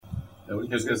우리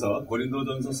계속해서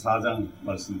고린도전서 4장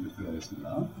말씀을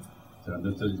들어가겠습니다. 제가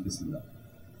몇 절 읽겠습니다.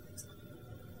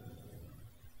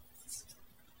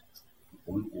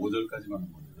 오늘 5절까지만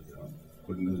보여드려요.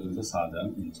 고린도전서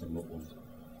 4장 1절로 5절.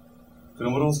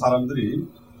 그러므로 사람들이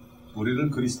우리를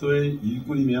그리스도의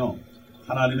일꾼이며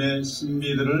하나님의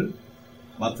신비들을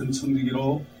맡은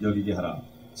청지기로 여기게 하라.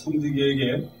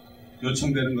 청지기에게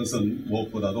요청되는 것은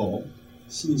무엇보다도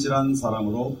신실한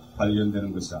사람으로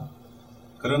발견되는 것이라.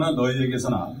 그러나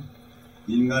너희에게서나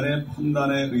인간의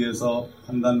판단에 의해서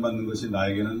판단받는 것이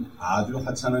나에게는 아주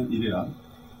하찮은 일이라.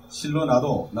 실로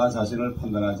나도 나 자신을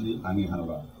판단하지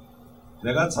아니하노라.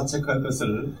 내가 자책할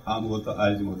것을 아무것도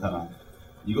알지 못하나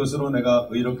이것으로 내가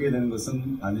의롭게 되는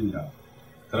것은 아니니라.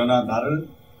 그러나 나를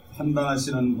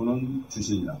판단하시는 분은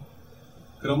주시니라.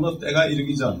 그러므로 때가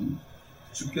이르기 전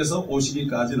주께서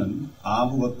오시기까지는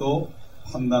아무것도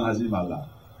판단하지 말라.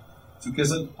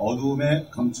 주께서 어두움에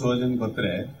감추어진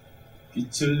것들에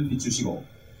빛을 비추시고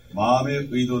마음의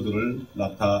의도들을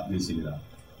나타내시리라.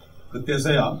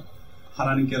 그때서야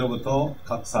하나님께로부터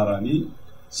각 사람이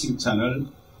칭찬을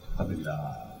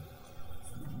받으리라.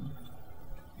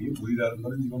 이 우리라는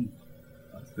것은 지금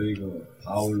특별히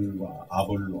바울과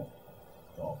아볼로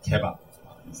또 게바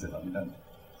이 세상입니다.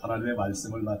 하나님의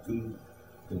말씀을 맡은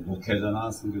목회자나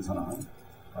선교사나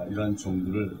이러한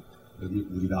종들을 여기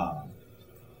우리다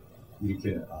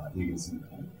이렇게 얘기했습니다.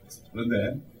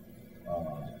 그런데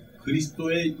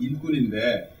그리스도의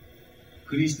일꾼인데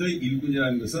그리스도의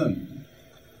일꾼이라는 것은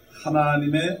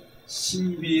하나님의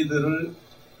신비들을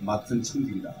맡은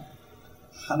청지기다.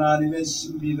 하나님의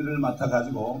신비들을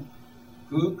맡아가지고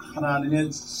그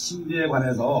하나님의 신비에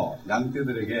관해서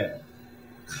양떼들에게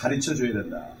가르쳐줘야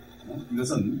된다.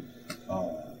 이것은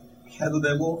해도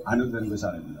되고 안 해도 되는 것이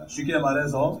아닙니다. 쉽게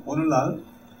말해서 오늘날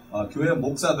교회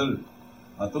목사들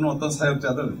또는 어떤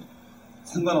사역자들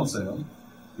상관없어요.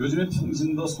 요즘에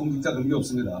평신도 성직자 그런 게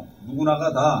없습니다.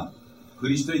 누구나가 다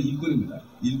그리스도의 일꾼입니다.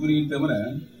 일꾼이기 때문에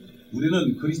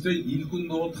우리는 그리스도의 일꾼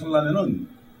노릇하려면은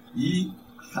이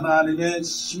하나님의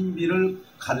신비를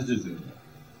가르쳐줘야 돼요.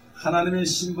 하나님의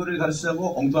신비를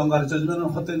가르치자고 엉뚱한 거 가르쳐주면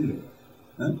헛된 일이에요.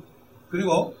 네?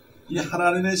 그리고 이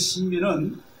하나님의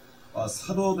신비는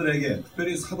사도들에게,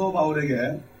 특별히 사도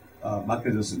바울에게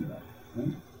맡겨졌습니다. 네?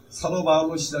 사도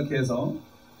바울로 시작해서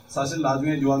사실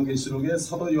나중에 요한계시록에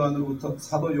사도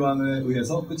요한에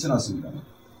의해서 끝이 났습니다.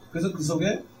 그래서 그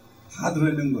속에 다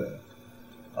들어있는 거예요.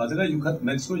 제가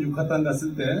멕시코 유카탄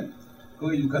갔을 때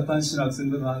그 유카탄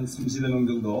신학생들 한 30여 명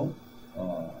정도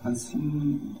한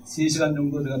 3시간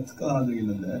정도 제가 특강을 한 적이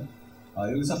있는데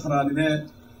여기서 하나님의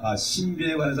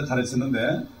신비에 관해서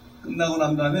가르쳤는데 끝나고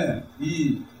난 다음에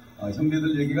이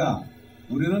형제들 얘기가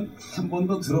우리는 한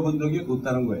번도 들어본 적이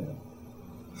없다는 거예요.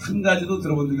 한 가지도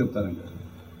들어본 적이 없다는 거예요.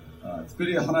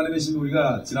 특별히 하나님의 신비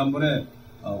우리가 지난번에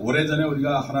오래전에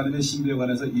우리가 하나님의 신비에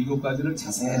관해서 7가지를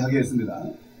자세하게 했습니다.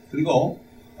 그리고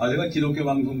제가 기독교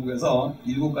방송국에서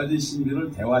 7가지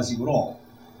신비를 대화식으로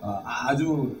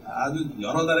아주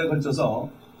여러 달에 걸쳐서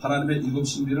하나님의 7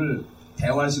 신비를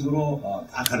대화식으로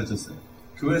다 가르쳤어요.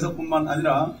 교회에서뿐만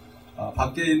아니라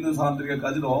밖에 있는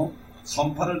사람들에게까지도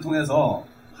전파를 통해서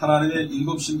하나님의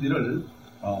 7 신비를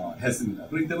했습니다.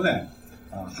 그렇기 때문에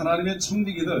하나님의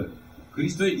청지기들,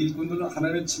 그리스도의 일꾼들은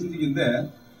하나님의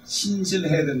청지기인데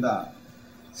신실해야 된다.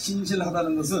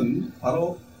 신실하다는 것은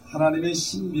바로 하나님의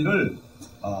신비를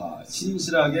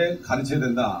신실하게 가르쳐야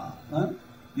된다.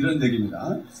 이런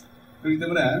얘기입니다. 그렇기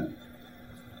때문에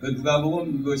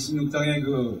누가복음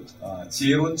 16장에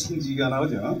지혜로운 청지기가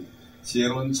나오죠.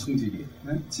 지혜로운 청지기.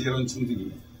 지혜로운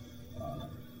청지기.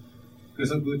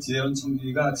 그래서 그 지혜로운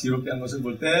청지기가 지혜롭게 한 것을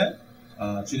볼 때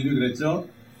주님이 그랬죠.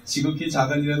 지극히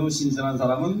작은 일에도 신실한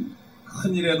사람은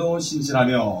큰 일에도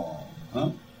신실하며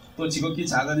또 지극히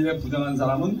작은 일에 부정한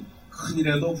사람은 큰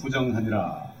일에도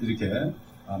부정하니라. 이렇게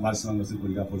말씀한 것을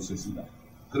우리가 볼 수 있습니다.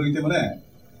 그렇기 때문에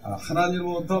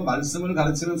하나님으로부터 말씀을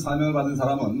가르치는 사명을 받은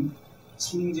사람은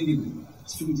청지기들입니다.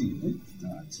 청지기.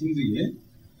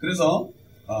 그래서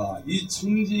이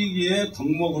청지기의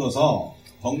덕목으로서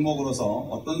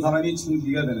어떤 사람이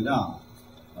청지기가 되느냐,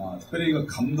 특별히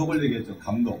감독을 얘기했죠.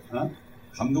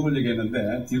 감독을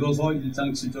얘기했는데 디도서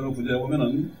 1장 7절로 9절에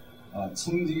보면은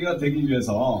청지기가 되기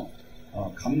위해서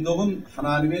감독은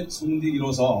하나님의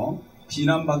청지기로서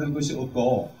비난받을 것이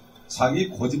없고 자기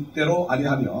고집대로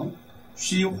아니하며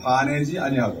쉬 화내지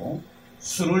아니하고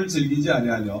술을 즐기지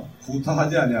아니하며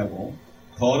구타하지 아니하고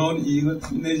더러운 이익을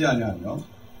탐내지 아니하며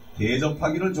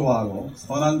대접하기를 좋아하고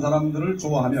선한 사람들을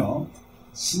좋아하며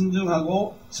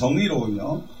신중하고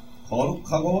정의로우며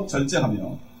거룩하고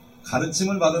절제하며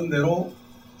가르침을 받은 대로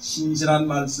신실한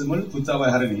말씀을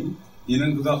붙잡아야 하려니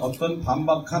이는 그가 어떤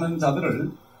반박하는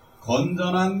자들을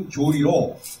건전한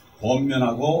교리로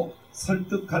권면하고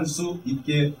설득할 수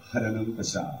있게 하려는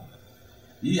것이다.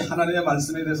 이 하나님의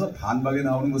말씀에 대해서 반박이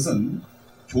나오는 것은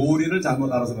교리를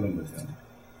잘못 알아서 그런 거죠.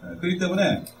 그렇기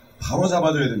때문에 바로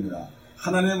잡아줘야 됩니다.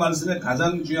 하나님의 말씀에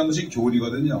가장 중요한 것이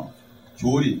교리거든요.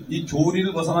 교리. 이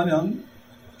교리를 벗어나면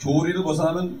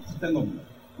헛된 겁니다.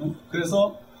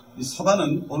 그래서 이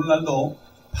사단은 오늘날도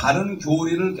바른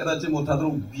교리를 깨닫지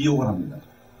못하도록 미혹을 합니다.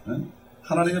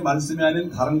 하나님의 말씀이 아닌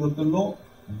다른 것들로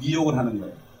미혹을 하는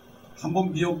거예요.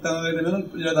 한번 미혹당하게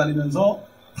되면 끌려다니면서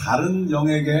다른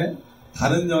영에게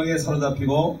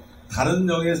사로잡히고, 다른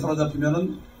영에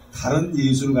사로잡히면은 다른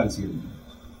예수를 가르치게 됩니다.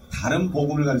 다른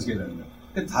복음을 가르치게 되는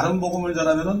거예요. 다른 복음을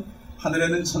전하면은 하늘에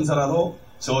있는 천사라도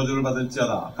저주를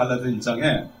받을지어다. 갈라디아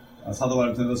 1장에 사도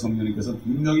바울을 통해서 성령님께서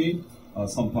분명히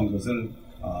선포한 것을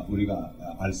우리가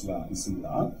알 수가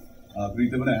있습니다. 그렇기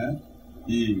때문에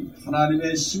이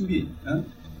하나님의 신비,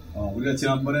 우리가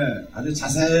지난번에 아주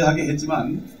자세하게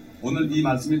했지만 오늘 이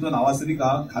말씀이 또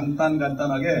나왔으니까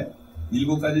간단하게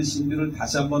 7가지 신비를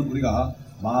다시 한번 우리가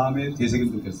마음에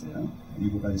되새기면 좋겠어요.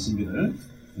 7가지 신비를.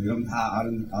 여러분 다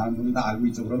아는 분은 다 알고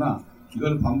있죠. 그러나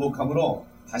이걸 반복함으로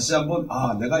다시 한번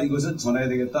내가 이것을 전해야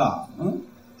되겠다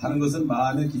하는 것은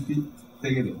마음에 깊이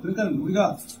되게 돼요. 그러니까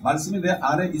우리가 말씀이 내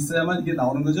안에 있어야만 이게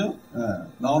나오는 거죠.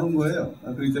 나오는 거예요.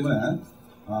 그렇기 때문에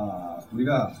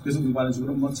우리가 계속 공부하는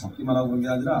식으로 뭐 적기만 하고 그런 게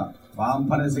아니라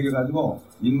마음판에 새겨가지고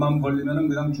입만 벌리면은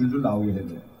그냥 줄줄 나오게 해야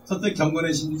돼요. 첫째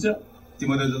경건의 신비죠.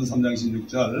 디모데전서 3장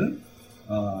 16절.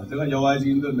 제가 여호와의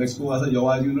증인들 멕시코 가서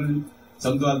여호와의 증인을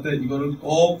전도할 때 이거를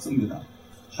꼭 씁니다.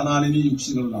 하나님이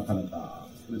육신으로 나타났다.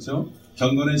 그렇죠?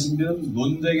 경건의 신비는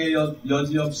논쟁의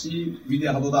여지 없이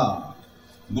위대하도다.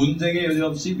 논쟁의 여지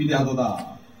없이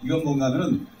위대하도다. 이건 뭔가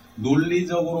하면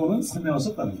논리적으로는 설명할 수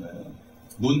없다는 거예요.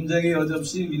 논쟁의 여지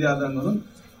없이 위대하다는 것은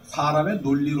사람의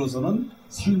논리로서는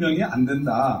설명이 안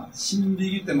된다.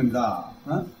 신비이기 때문이다.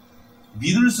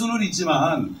 믿을 수는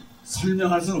있지만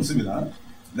설명할 수는 없습니다.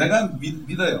 내가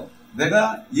믿어요.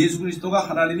 내가 예수 그리스도가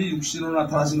하나님이 육신으로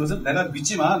나타나신 것을 내가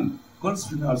믿지만 그걸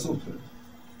설명할 수 없어요.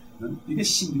 이게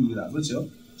신비입니다. 그렇죠?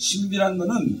 신비란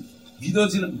거는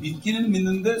믿기는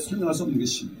믿는데 설명할 수 없는 게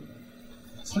신비예요.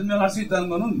 설명할 수 있다는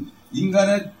거는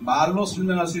인간의 말로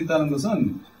설명할 수 있다는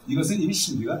것은 이것은 이미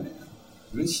신비가 아니에요.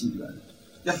 이건 신비가 아니에요.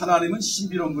 하나님은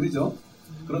신비로운 분이죠.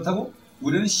 그렇다고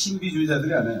우리는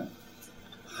신비주의자들이 아니에요.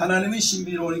 하나님이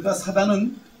신비로우니까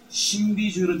사단은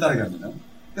신비주의를 따라갑니다.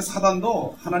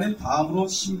 사단도 하나님 다음으로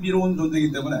신비로운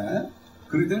존재이기 때문에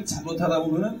그렇기 때문에 잘못하다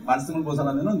보면은 말씀을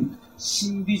벗어나면은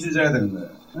신비주의자가 되는 거예요.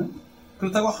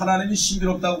 그렇다고 하나님이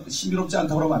신비롭지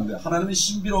않다고 그러면 안 돼요. 하나님은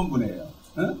신비로운 분이에요.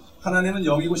 하나님은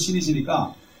영이고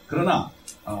신이시니까. 그러나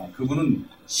그분은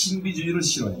신비주의를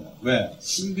싫어해요. 왜?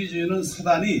 신비주의는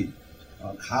사단이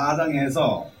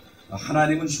가장해서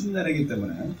하나님은 흉내내기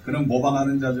때문에 그는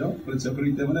모방하는 자죠. 그렇죠.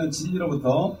 그렇기 때문에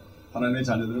진리로부터 하나님의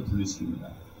자녀들을 분리시킵니다.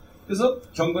 그래서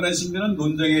경건의 신비는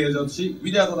논쟁의 여지 없이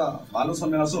위대하도다. 말로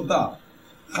설명할 수 없다.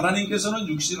 하나님께서는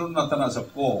육신으로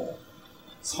나타나셨고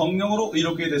성령으로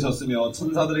의롭게 되셨으며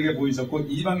천사들에게 보이셨고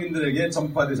이방인들에게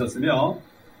전파되셨으며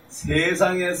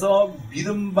세상에서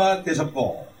믿음 바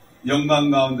되셨고 영광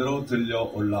가운데로 들려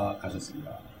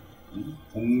올라가셨습니다.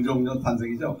 동정녀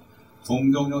탄생이죠.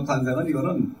 동정녀 탄생은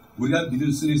이거는 우리가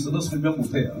믿을 수는 있어도 설명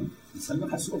못해요.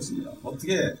 설명할 수가 없습니다.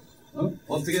 어떻게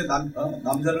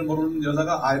남자를 모르는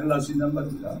여자가 아이를 낳을 수 있냐는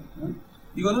말입니다.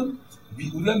 이거는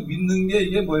우리가 믿는 게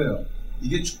이게 뭐예요?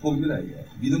 이게 축복입니다. 이게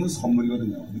믿음은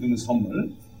선물이거든요. 믿음은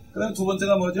선물. 그다음 두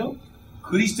번째가 뭐죠?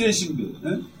 그리스도의 신비.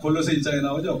 골로새 1장에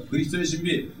나오죠. 그리스도의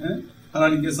신비.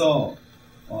 하나님께서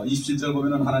 27절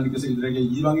보면은 하나님께서 이들에게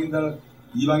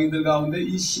이방인들 가운데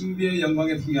이 신비의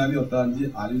영광의 풍요함이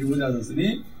어떠한지 알리고자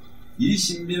하셨으니 이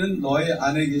신비는 너의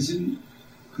안에 계신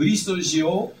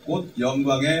그리스도시요 곧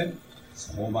영광의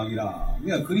소망이라.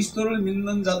 그러니까 그리스도를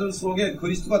믿는 자들 속에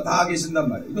그리스도가 다 계신단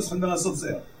말이에요. 이거 설명할 수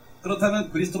없어요. 그렇다면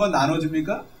그리스도가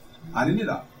나눠집니까?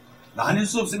 아닙니다. 나뉠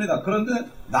수 없습니다. 그런데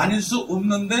나뉠 수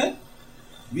없는데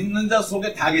믿는 자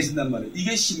속에 다 계신단 말이에요.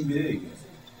 이게 신비예요. 이게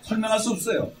설명할 수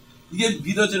없어요. 이게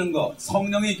믿어지는 거,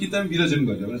 성령이 있기 때문에 믿어지는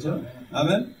거죠. 그렇죠?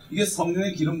 아멘. 이게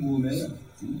성령의 기름 부음이에요.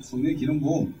 성령의 기름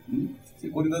부음.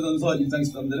 고린도전서 1장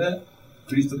 13절에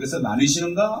그리스도께서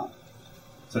나뉘시는가?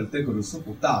 절대 그럴 수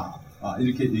없다.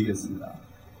 이렇게 얘기했습니다.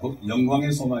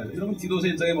 영광의 소망이다. 여러분 디도서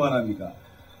 1장에 뭐 하나입니까?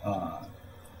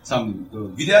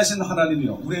 위대하신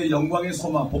하나님이요, 우리의 영광의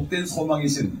소망, 복된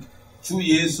소망이신 주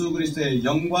예수 그리스도의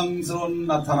영광스러운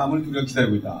나타남을 우리가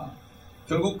기다리고 있다.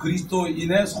 결국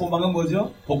그리스도인의 소망은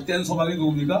뭐죠? 복된 소망이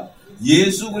누굽니까?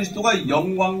 예수 그리스도가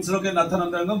영광스럽게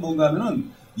나타난다는 건 뭔가 하면은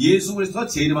예수 그리스도가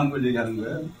재림하는 걸 얘기하는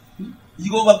거예요.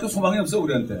 이거밖에 소망이 없어요,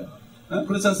 우리한테.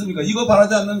 그렇지 않습니까? 이거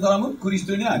바라지 않는 사람은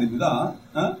그리스도인이 아닙니다.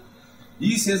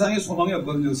 이 세상에 소망이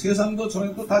없거든요. 세상도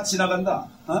저녁도 다 지나간다.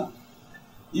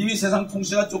 이미 세상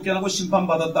통치가 쫓겨나고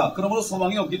심판받았다. 그러므로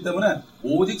소망이 없기 때문에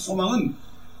오직 소망은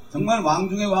정말 왕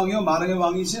중의 왕이요 만왕의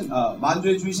왕이신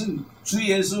만주의 주이신 주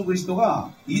예수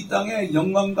그리스도가 이 땅에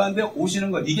영광 가운데 오시는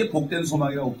것, 이게 복된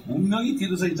소망이라고 분명히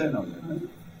디도서 1장에 나오죠.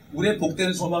 우리의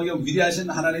복된 소망이요 위대하신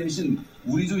하나님이신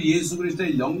우리 주 예수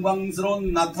그리스도의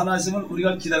영광스러운 나타나심을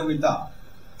우리가 기다리고 있다.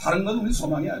 다른 건 우리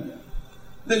소망이 아니에요.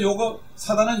 근데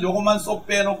사단은 요것만 쏙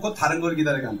빼놓고 다른 걸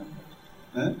기다리게 한다.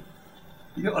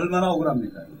 이게 얼마나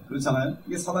억울합니까? 그렇잖아요?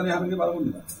 이게 사단이 하는 게 바로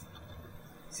겁니다.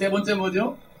 세 번째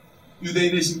뭐죠?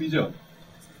 유대인의 신비죠.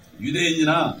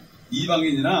 유대인이나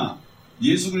이방인이나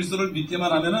예수 그리스도를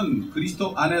믿기만 하면은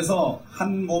그리스도 안에서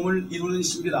한 몸을 이루는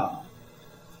신비다.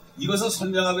 이것을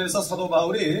설명하기 위해서 사도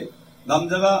바울이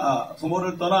남자가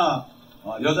부모를 떠나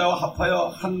여자와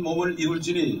합하여 한 몸을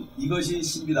이룰지니 이것이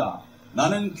신비다.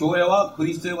 나는 교회와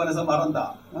그리스도에 관해서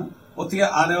말한다. 어떻게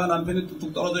아내와 남편이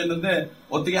뚝뚝 떨어져 있는데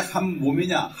어떻게 한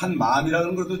몸이냐, 한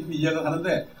마음이라는 것도 좀 이해가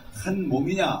가는데 한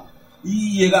몸이냐,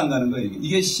 이 이해가 안 가는 거예요.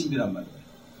 이게 신비란 말이에요.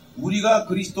 우리가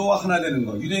그리스도와 하나 되는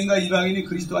거, 유대인과 이방인이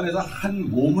그리스도 안에서 한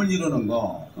몸을 이루는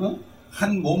거,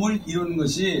 한 몸을 이루는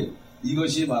것이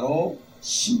이것이 바로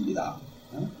신비다.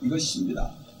 이것이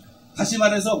신비다. 다시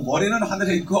말해서 머리는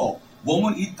하늘에 있고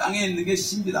몸은 이 땅에 있는 게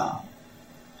신비다.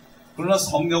 그러나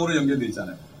성령으로 연결되어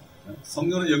있잖아요.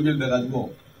 성령으로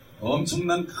연결돼가지고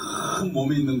엄청난 큰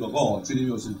몸이 있는 거고, 주님이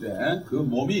오실 때 그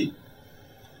몸이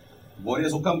머리에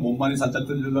속한 몸만이 살짝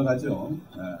들리러 가죠.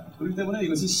 그렇기 때문에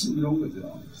이것이 신비로운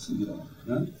거죠. 신비로운.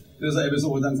 그래서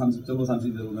에베소 5장 30절로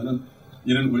 30절 보면은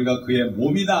이는 우리가 그의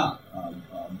몸이다.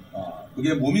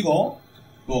 그게 몸이고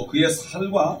또 그의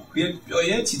살과 그의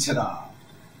뼈의 지체다.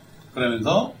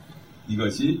 그러면서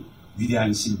이것이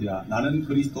위대한 신비다. 나는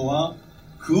그리스도와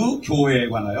그 교회에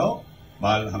관하여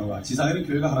말하노라. 지상에는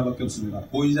교회가 하나밖에 없습니다.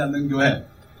 보이지 않는 교회.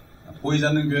 보이지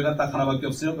않는 교회가 딱 하나밖에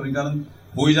없어요. 그러니까는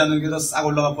보이지 않는 교회가 싹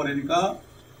올라가 버리니까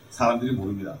사람들이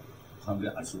모릅니다. 사람들이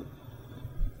알 수가 없습니다.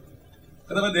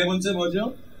 그 다음에 네 번째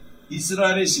뭐죠?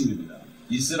 이스라엘의 신비입니다.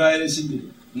 이스라엘의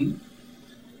신비.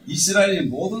 이스라엘의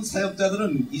모든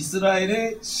사역자들은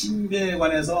이스라엘의 신비에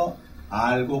관해서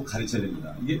알고 가르쳐야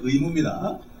됩니다. 이게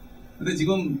의무입니다. 근데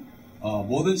지금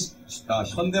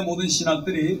현대 모든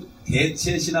신학들이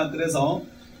대체 신학들에서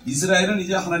이스라엘은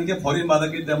이제 하나님께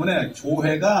버림받았기 때문에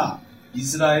교회가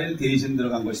이스라엘 대신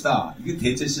들어간 것이다. 이게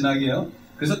대체 신학이에요.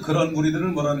 그래서 그런 무리들을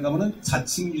뭐라는가 하면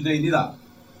자칭 유대인이다.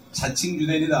 자칭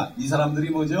유대인이다. 이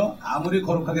사람들이 뭐죠? 아무리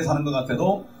거룩하게 사는 것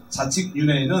같아도 자칭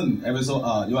유대인은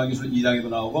요한계시록 2장에도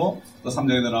나오고 또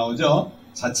 3장에도 나오죠.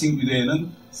 자칭 유대인은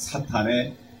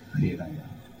사탄의 회당이다.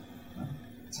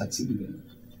 자칭 유대인.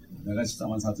 내가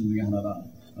 14만 4천 중에 하나다.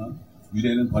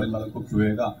 유대인은 버림받았고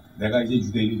교회가 내가 이제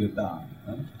유대인이 됐다.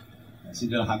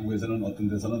 심지어 한국에서는 어떤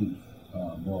데서는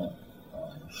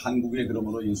한국에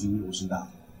그러므로 예수님이 오신다.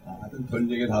 하여튼 별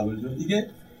얘기 다 돌죠. 이게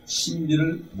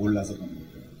신비를 몰라서 그런 거예요.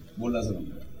 몰라서 그런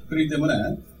거예요. 그렇기 때문에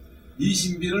이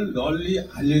신비를 널리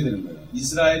알려야 되는 거예요.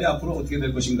 이스라엘이 앞으로 어떻게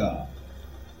될 것인가.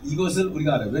 이것을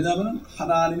우리가 알아요. 왜냐하면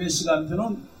하나님의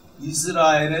시간표는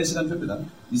이스라엘의 시간표입니다.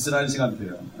 이스라엘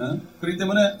시간표예요. 그렇기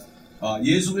때문에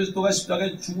예수 그리스도가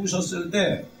십자가에 죽으셨을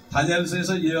때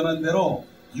다니엘서에서 예언한 대로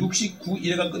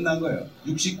 69일가 끝난 거예요.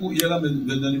 69일가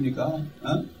몇 년입니까?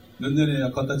 몇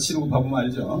년이에요? 걷다 7을 곱하면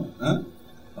알죠?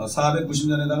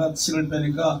 490년에다가 7을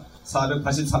빼니까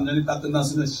 483년이 딱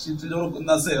끝났습니다. 실질적으로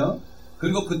끝났어요.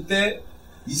 그리고 그때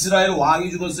이스라엘 왕이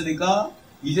죽었으니까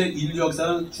이제 인류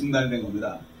역사는 중단이 된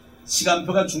겁니다.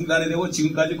 시간표가 중단이 되고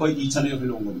지금까지 거의 2000년이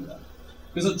흘러온 겁니다.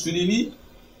 그래서 주님이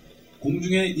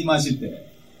공중에 임하실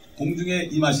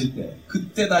때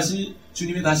그때 다시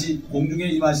주님이 다시 공중에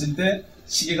임하실 때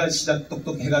시계가 시작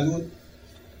똑똑 해가지고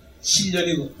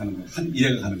 7년이 가는 거예요. 한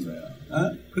일회가 가는 거예요.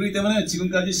 그렇기 때문에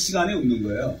지금까지 시간이 없는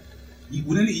거예요.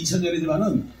 우리는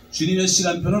 2000년이지만은 주님의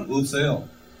시간표는 없어요.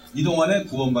 이동안에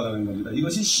구원받아는 겁니다.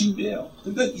 이것이 신비예요.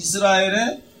 그러니까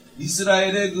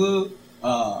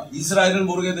이스라엘을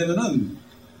모르게 되면은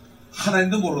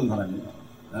하나님도 모르는 사람이에요.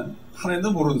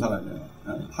 하나님도 모르는 사람이에요.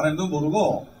 하나님도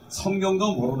모르고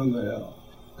성경도 모르는 거예요.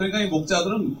 그러니까 이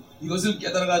목자들은 이것을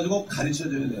깨달아가지고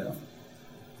가르쳐줘야 돼요.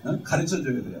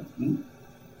 가르쳐줘야 돼요.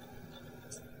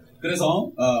 그래서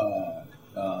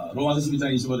로마서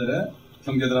 12장 25절에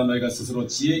형제들아 너희가 스스로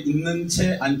지혜 있는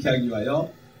채 않게 하기 위하여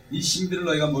이 신비를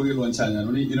너희가 모르기를 원치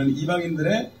아니하노니 이는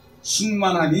이방인들의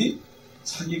충만함이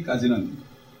차기까지는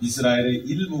이스라엘의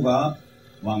일부가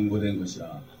완고된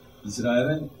것이라.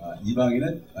 이스라엘의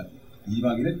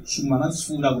이방인의 충만한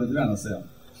수라고 그러지 않았어요.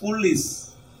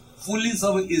 fullness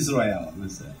of Israel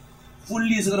그랬어요.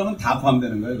 fullness 그러면 다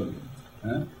포함되는 거예요. 거기.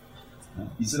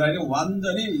 이스라엘이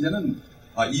완전히 이제는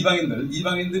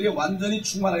이방인들이 완전히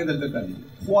충만하게 될 때까지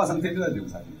포화 상태에 돼야 되고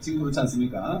사실 지금 그렇지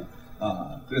않습니까?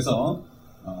 그래서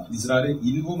이스라엘의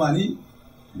일부만이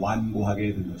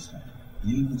완고하게 된 것이다.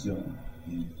 일부죠.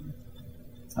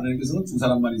 하나님께서는 두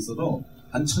사람만 있어도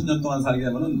한 1000년 동안 살게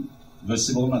되면은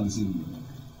몇십억을 만들 수 있는 거예요.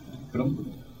 그럼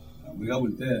우리가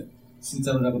볼 때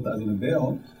숫자를 자꾸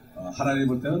따지는데요. 하나님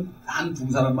볼 때는 단 두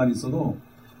사람만 있어도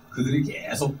그들이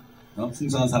계속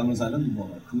풍성한 삶을 사는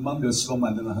금방 몇십억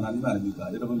만드는 하나님 아닙니까?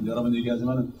 여러분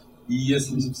얘기하지만 2에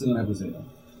 30승을 해보세요.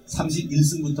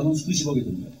 31승부터는 수십억이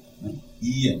됩니다.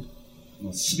 2에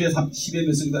 10에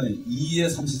몇 승도 아니에요. 2에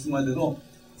 30승만 돼도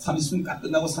 30승 딱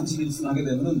끝나고 31승 하게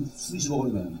되면은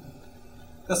수십억으로 됩니다.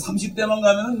 그러니까 30대만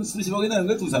가면은 수십억이 되는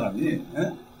거예요, 두 사람이.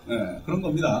 그런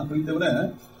겁니다. 그렇기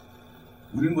때문에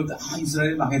우리는 볼 때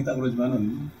이스라엘이 망했다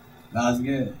그러지만은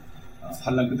나중에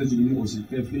환난 끝에 주님이 오실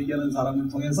때 회개하는 사람을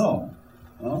통해서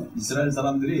이스라엘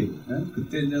사람들이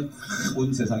그때 이제 다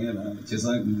온 세상에는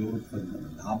제사의 민족으로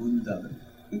터지는 남은 자들.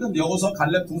 그러니까 여호수아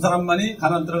갈렙 두 사람만이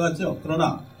가나안 들어갔죠.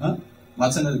 그러나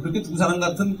마찬가지로 그렇게 두 사람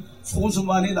같은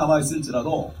소수만이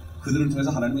남아있을지라도 그들을 통해서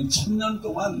하나님은 1000년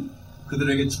동안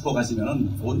그들에게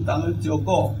축복하시면은 온 땅을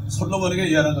띄웠고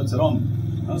솔로몬에게 예언한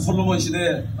것처럼 솔로몬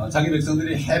시대에 자기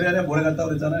백성들이 해변에 모래 갔다고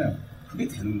그랬잖아요. 그게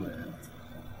되는 거예요.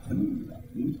 되는 겁니다.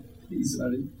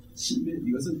 이스라엘의 신비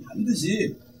이것은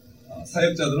반드시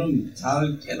사역자들은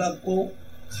잘 깨닫고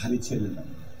가르쳐야 된다.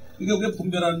 그러니까 우리가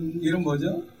분별하는 일은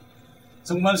뭐죠?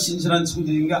 정말 신실한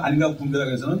청지인가 아닌가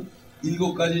분별하기 위해서는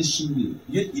 7가지 신비.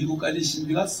 이게 7가지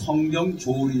신비가 성경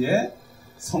교리의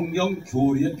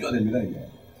뼈대입니다. 이게.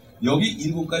 여기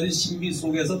 7가지 신비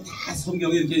속에서 다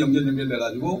성경이 이렇게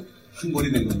연결돼가지고 한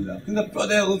권이 된 겁니다. 그러니까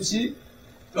뼈대 없이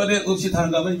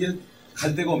다른 가면 이게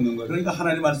갈 데가 없는 거예요. 그러니까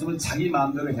하나님의 말씀을 자기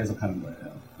마음대로 해석하는 거예요.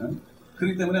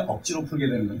 그렇기 때문에 억지로 풀게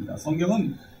되는 겁니다.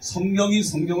 성경은 성경이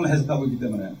성경을 해석하고 있기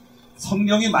때문에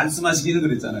성경이 말씀하시기를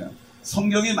그랬잖아요.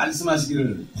 성경이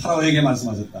말씀하시기를 파라오에게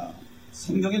말씀하셨다.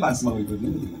 성경이 말씀하고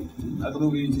있거든요. 아까도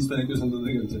우리 히스패닉 교회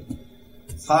성도들에게 그랬죠.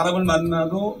 사람을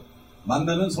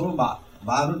만나면 서로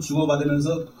말을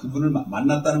주고받으면서 그분을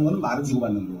만났다는 것은 말을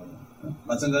주고받는 거예요.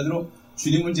 마찬가지로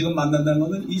주님을 지금 만난다는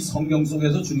것은 이 성경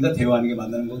속에서 주님과 대화하는 게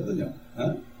만나는 거거든요.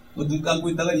 눈 감고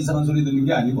있다가 이상한 소리 듣는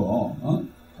게 아니고,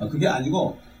 그게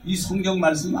아니고 이 성경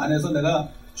말씀 안에서 내가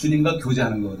주님과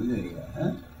교제하는 거거든요.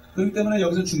 그렇기 때문에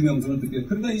여기서 주님의 음성을 듣게.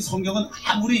 그런데 이 성경은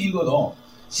아무리 읽어도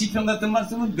시편 같은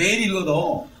말씀은 매일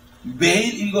읽어도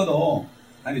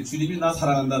아니 주님이 나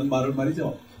사랑한다는 말을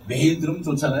말이죠. 매일 들으면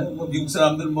좋잖아요. 미국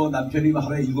사람들 남편이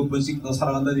하루에 7번씩 너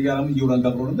사랑한다는 얘기 안 하면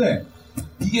이혼한다 그러는데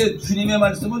이게 주님의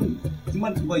말씀은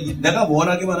정말 내가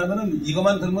원하기만 하면은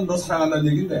이것만 들으면 너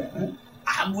사랑한다는 얘기인데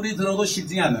아무리 들어도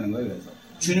실증이 안 나는 거예요. 그래서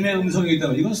주님의 음성이기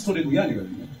때문에 이건 스토리북이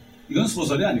아니거든요. 이건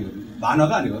소설이 아니거든요.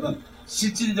 만화가 아니거든.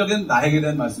 실질적인 나에게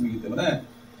대한 말씀이기 때문에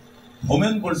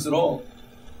보면 볼수록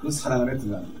그 사랑 안에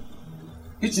들어가는 거예요.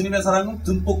 이 주님의 사랑은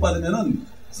듬뿍 받으면은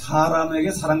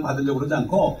사람에게 사랑받으려고 그러지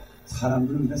않고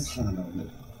사람들은 그냥 사랑한다고 그래요.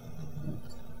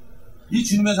 이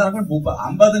주님의 사랑을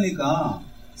안 받으니까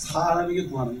사람에게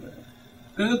구하는 거예요.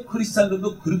 그러니까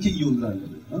크리스찬들도 그렇게 이혼을 하는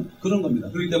거예요. 그런 겁니다.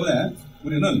 그렇기 때문에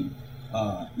우리는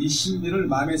이 신비를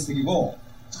마음에 새기고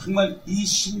정말 이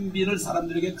신비를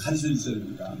사람들에게 가르쳐 주셔야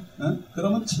됩니다.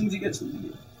 그러면 청지기에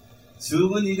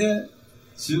적은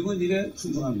일에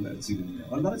충성하는 거예요. 적은 일에.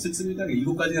 얼마나 적습니까?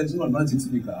 7가지 가지고 얼마나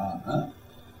적습니까?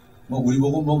 우리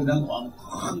보고 그냥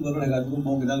큰 거를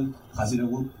해가지고 그냥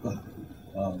가시려고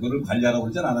그거를 관리하라고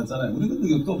그러진 않았잖아요. 우리는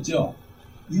능력도 없죠.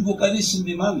 7가지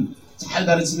신비만 잘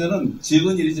가르치면은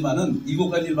적은 일이지만은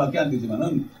 7가지 일밖에 안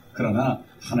되지만은 그러나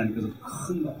하나님께서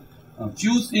큰 거,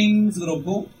 few things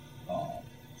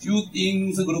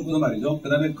그렇고도 말이죠. 그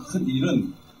다음에 큰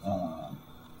일은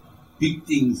big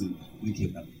things 이렇게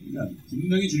했다. 그러니까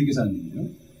분명히 주님께서 하는 일이에요.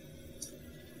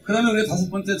 그 다음에 우리가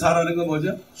 5번째 잘 아는 건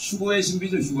뭐죠? 휴거의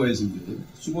신비죠. 휴거의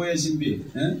신비.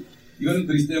 이거는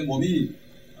그리스도의 몸이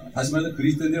다시 말해서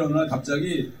그리스도인들이 어느 날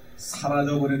갑자기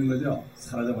사라져버리는 거죠.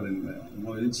 사라져버리는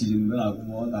거예요. 지진도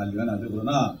나고 난리가 나죠.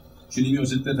 그러나 주님이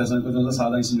오실 때 데살로니가전서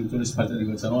 4장 16절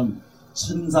 18절인 것처럼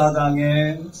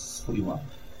천사장의 소리와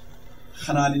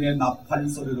하나님의 나팔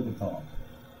소리로부터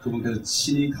그분께서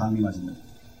친히 강림하신다.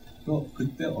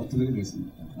 그때 어떻게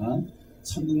되겠습니까?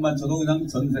 천국만 쳐도 그냥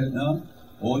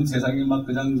온 세상이 막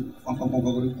그냥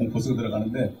꽝꽝꽝꽝 공포 속에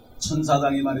들어가는데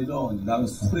천사장이 말이죠. 나는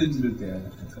소리 지를 때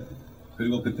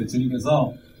그리고 그때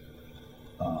주님께서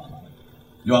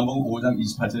요한복음 5장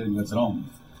 28절인 것처럼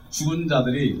죽은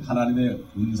자들이 하나님의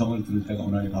음성을 들을 때가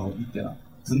오나니 바로 이때라.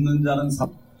 듣는 자는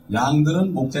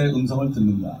양들은 목자의 음성을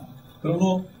듣는다.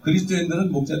 그리고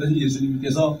그리스도인들은 목자 되신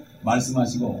예수님께서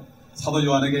말씀하시고 사도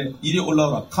요한에게 이리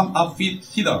올라오라. Come up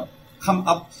hither. Come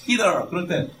up hither. 그럴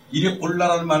때 이리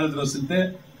올라라는 말을 들었을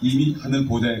때 이미 하늘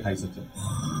보좌에 가 있었죠.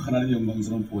 하나님의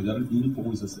영광스러운 보좌를 이미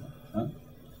보고 있었어요.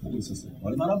 보고 있었어요.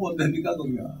 얼마나 먼 데입니까,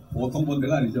 거기가? 보통 먼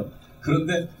데가 아니죠.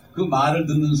 그런데 그 말을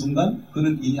듣는 순간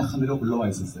그는 이미 하늘에 올라와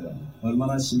있었어요.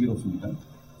 얼마나 신비롭습니까?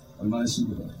 얼마나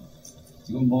신비로워요.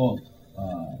 지금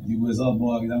미국에서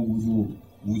그냥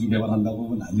우주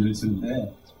개발한다고 난리를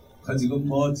치는데,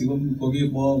 지금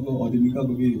거기 어디입니까?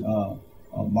 거기,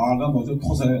 마가 뭐죠?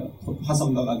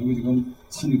 화성 가가지고 지금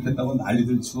착륙했다고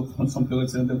난리들 치고 손뼉을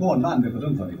치는데, 그거 얼마 안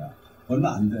되거든, 거기가.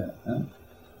 얼마 안 돼.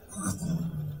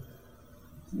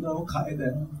 그러고 가야 돼.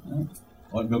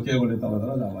 몇 개월 걸렸다고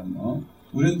하더라, 나만.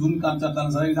 우리는 눈 깜짝하는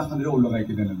사람이 다 하늘에 올라가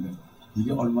있게 되는데,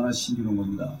 이게 얼마나 신비로운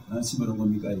겁니다. 신비로운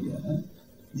겁니까, 이게.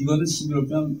 이거는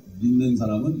신비롭지만 믿는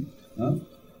사람은,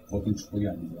 보통 축복이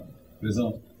아니죠.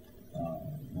 그래서,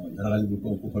 여러 가지 볼 거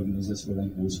없고, 고린도전서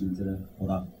 15장 51절에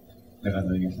보라. 내가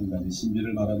너에게 한 가지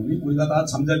신비를 말하노니, 우리가 다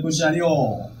잠잘 것이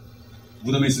아니오.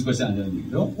 무덤에 있을 것이 아니라는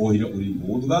얘기죠. 오히려 우리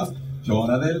모두가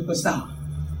변화될 것이다.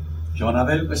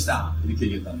 변화될 것이다. 이렇게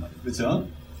얘기했단 말이에요. 그렇죠?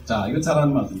 자, 이거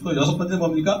잘하는 말씀. 또 여섯 번째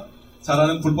뭡니까?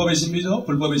 잘하는 불법의 신비죠.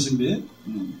 불법의 신비.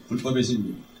 불법의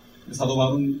신비. 사도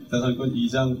바울은 데살로니가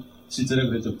 2장 7절에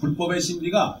그랬죠. 불법의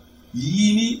신비가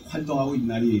이미 활동하고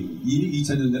있나니, 이미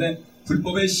 2000년 전에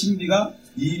불법의 신비가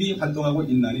이미 활동하고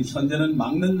있나니 현재는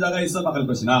막는 자가 있어 막을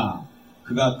것이나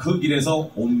그가 그 길에서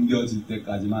옮겨질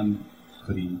때까지만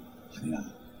그리 하리라.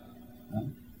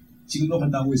 지금도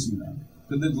활동하고 있습니다.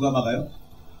 그런데 누가 막아요?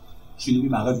 주님이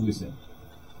막아주고 있어요.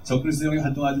 적그리스도형이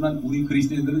활동하지만 우리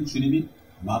그리스도인들은 주님이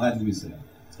막아주고 있어요.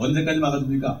 언제까지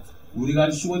막아줍니까? 우리가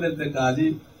휴거될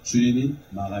때까지 주님이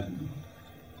막아줍니다.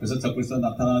 그래서 적그리스도가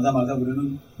나타나자마자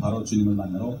우리는 바로 주님을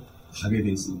만나러 가게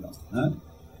되어 있습니다.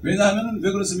 왜냐하면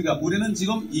왜 그렇습니까? 우리는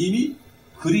지금 이미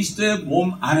그리스도의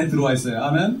몸 안에 들어와 있어요.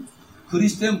 아멘.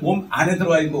 그리스도의 몸 안에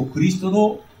들어와 있고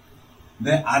그리스도도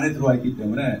내 안에 들어와 있기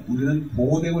때문에 우리는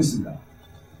보호되고 있습니다.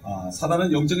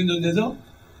 사단은 영적인 존재죠.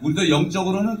 우리도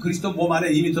영적으로는 그리스도 몸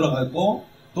안에 이미 들어갔고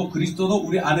또 그리스도도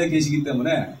우리 안에 계시기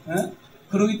때문에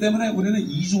그렇기 때문에 우리는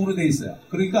이중으로 되어 있어요.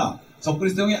 그러니까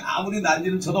적그리스도형이 아무리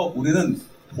난리를 쳐도 우리는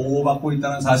보호받고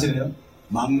있다는 사실이에요.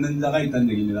 막는 자가 있다는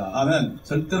얘기입니다. 아멘.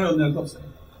 절대로 염려할 거 없어요.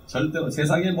 절대로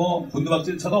세상에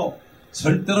곤두박질 쳐도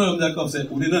절대로 염려할 거 없어요.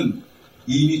 우리는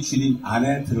이미 주님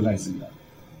안에 들어가 있습니다.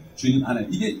 주님 안에.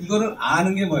 이거를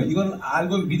아는 게 뭐예요? 이거를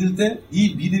알고 믿을 때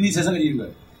이 믿음이 세상을 이기는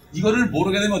거예요. 이거를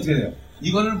모르게 되면 어떻게 돼요?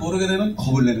 이거를 모르게 되면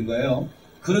겁을 내는 거예요.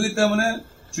 그렇기 때문에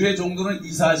주의 종들은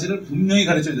이 사실을 분명히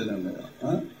가르쳐야 되는 거예요.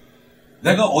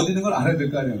 내가 어디 있는 걸 알아야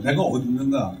될 거 아니에요. 내가 어디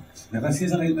있는가? 내가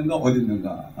세상에 있는가? 어디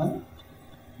있는가?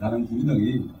 나는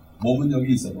분명히 몸은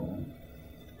여기 있어도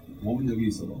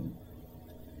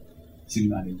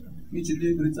주님 안에 있다. 이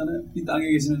진리에 그랬잖아요. 이 땅에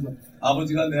계시면서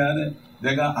아버지가 내 안에,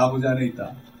 내가 아버지 안에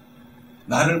있다.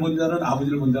 나를 본 자는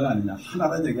아버지를 본 자가 아니냐.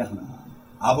 하나라는 얘기 하나.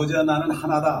 아버지와 나는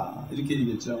하나다. 이렇게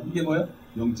얘기했죠. 이게 뭐예요?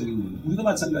 영적인 일. 우리도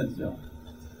마찬가지죠.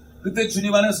 그때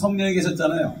주님 안에 성령이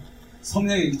계셨잖아요.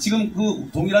 성령이, 지금 그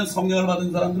동일한 성령을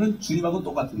받은 사람들은 주님하고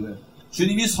똑같은 거예요.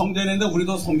 주님이 성전인데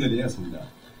우리도 성전이에요, 성전.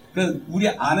 그러니까 우리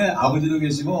안에 아버지도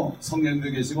계시고 성령도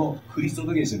계시고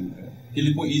그리스도도 계시는 거예요.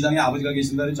 빌립보 2장에 아버지가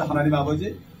계신다 그랬죠. 하나님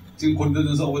아버지. 지금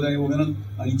고린도전서 5장에 보면은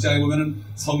 6장에 보면은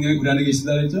성령이 우리 안에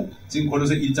계신다 그랬죠. 지금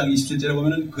골로새 1장 27절에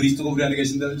보면은 그리스도가 우리 안에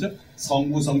계신다 그랬죠.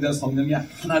 성부, 성자, 성령이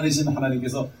하나 되신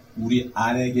하나님께서 우리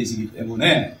안에 계시기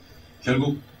때문에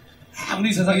결국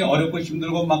아무리 세상이 어렵고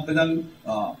힘들고 막 그냥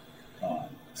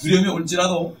두려움이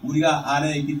올지라도 우리가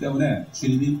안에 있기 때문에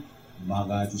주님이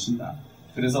막아주신다.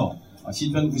 그래서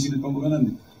시편 91편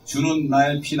보면은 주는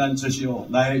나의 피난처시요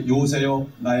나의 요새요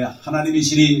나의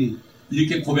하나님이시니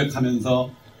이렇게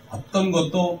고백하면서 어떤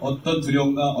것도 어떤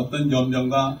두려움과 어떤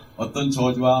염려과 어떤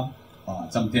저주와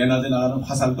참 대낮에 나가는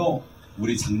화살도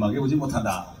우리 장막에 오지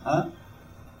못한다.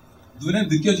 눈에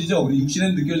느껴지죠. 우리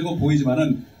육신에 느껴지고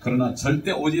보이지만은 그러나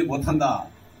절대 오지 못한다.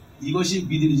 이것이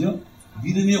믿음이죠.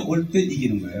 믿음이 올 때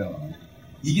이기는 거예요.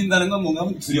 이긴다는 건 뭔가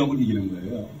하면 두려움을 이기는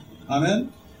거예요. 아멘.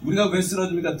 우리가 왜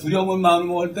쓰러집니까? 두려운 마음을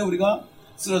먹을 때 우리가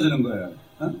쓰러지는 거예요.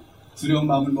 두려운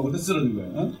마음을 먹을 때 쓰러지는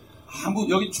거예요.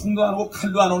 여기 총도 안 오고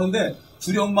칼도 안 오는데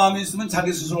두려운 마음이 있으면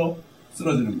자기 스스로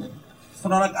쓰러지는 거예요.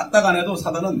 손 하나 까딱 안 해도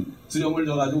사단은 두려움을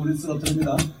줘가지고 우리를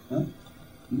쓰러뜨립니다.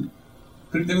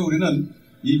 그렇기 때문에 우리는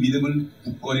이 믿음을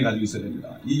굳건히 가지고 있어야 됩니다.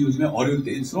 이 요즘에 어려울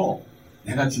때일수록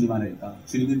내가 주님 안에 있다.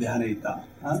 주님이 내 안에 있다.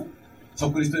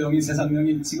 적그리스도 영이 세상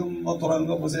영이 지금 돌아가는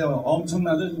거 보세요.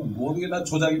 엄청나죠. 지금 모든 게 다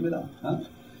조작입니다.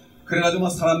 그래가지고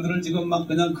사람들을 지금 막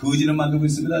그냥 거지를 만들고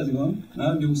있습니다. 지금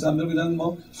미국 사람들 그냥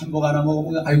햄버거 하나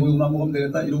먹어보면 아이고 이거만 먹으면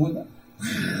되겠다 이러고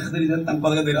다들 이제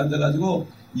땅바닥에 내려앉아가지고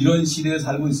이런 시대에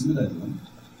살고 있습니다, 지금.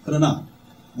 그러나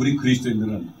우리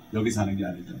그리스도인들은 여기 사는 게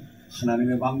아니죠.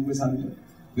 하나님의 왕국에 사는 거예요.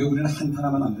 왜 우리는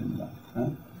한탄하면 안 됩니다.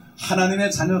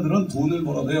 하나님의 자녀들은 돈을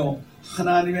벌어도요,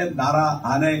 하나님의 나라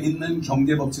안에 있는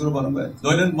경제 법칙으로 버는 거예요.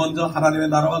 너희는 먼저 하나님의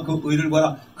나라와 그 의를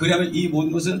구하라. 그리하면 이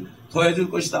모든 것을 더해줄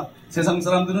것이다. 세상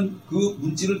사람들은 그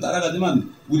물질을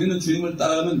따라가지만 우리는 주님을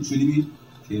따라가면 주님이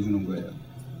대해주는 거예요.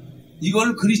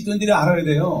 이걸 그리스도인들이 알아야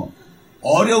돼요.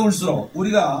 어려울수록,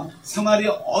 우리가 생활이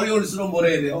어려울수록 뭘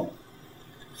해야 돼요?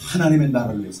 하나님의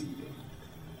나라를 위해서 일해요.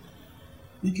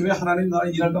 이 교회 하나님 나라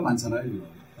일할 거 많잖아요.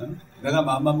 내가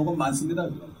마음만 먹으면 많습니다.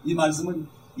 이 말씀은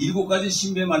 7가지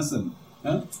신비의 말씀,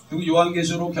 그리고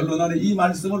요한계시록 결론하는 이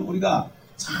말씀을 우리가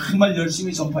정말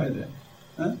열심히 전파해야 돼요.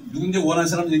 누군지 원하는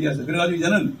사람 얘기하세요. 그래가지고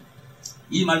이제는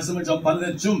이 말씀을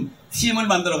전파하는데 좀 팀을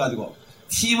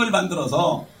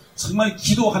만들어서 정말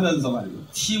기도하면서 말이죠.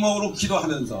 팀워크로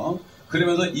기도하면서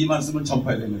그러면서 이 말씀을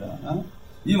전파해야 됩니다.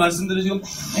 이 말씀들이 지금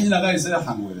많이 나가 있어요.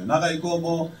 한국에 나가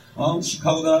있고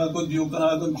시카고도 나가 있고 뉴욕도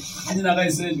나가 있고 많이 나가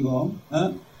있어요. 지금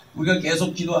우리가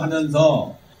계속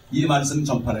기도하면서 이 말씀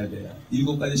전파해야 돼요.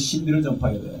 7가지 신비를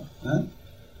전파해야 돼요.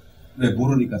 왜?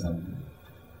 모르니까 사람들이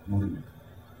모르니까.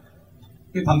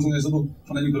 방송에서도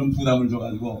하나님 그런 부담을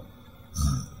줘가지고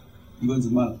이건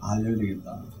정말 알려야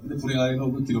되겠다. 근데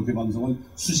불행하게도 그 기독교 방송은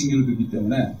수신기를 듣기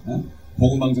때문에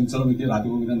복음방송처럼 이렇게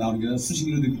라디오 그냥 나오는 게 아니라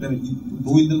수신기를 듣기 때문에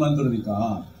노인들만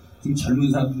들으니까 좀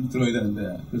젊은 사람들도 들어야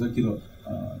되는데 그래서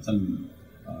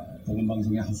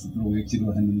복음방송에 할 수 있도록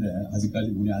기도를 했는데 아직까지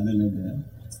문이 안 열렸는데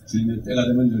주님의 때가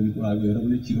되면 열릴 걸 알고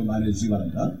여러분이 기도 많이 해주시기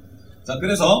바랍니다. 자,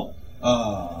 그래서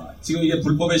지금 이게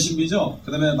불법의 신비죠.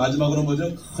 그 다음에 마지막으로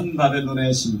뭐죠? 큰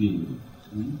바벨론의 신비.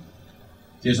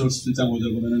 계시록 17장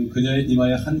 5절 보면은 그녀의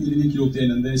이마에 한 이름이 기록되어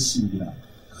있는데 신비라.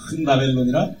 큰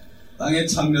바벨론이라 땅의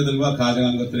창녀들과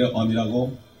가정한 것들의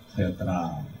어미라고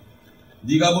하였더라.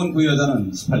 네가 본 그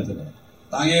여자는 18절에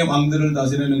땅의 왕들을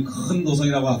다스리는 큰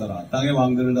도성이라고 하더라. 땅의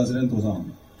왕들을 다스리는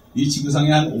도성. 이 지구상에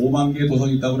한 5만 개의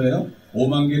도성이 있다고 그래요.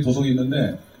 5만 개의 도성이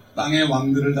있는데 땅의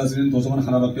왕들을 다스리는 도성은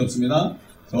하나밖에 없습니다.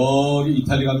 저기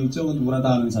이탈리 가면 있죠? 누구나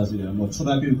다 아는 사실이에요.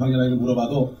 초등학교 6학년에게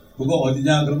물어봐도 그거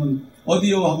어디냐? 그러면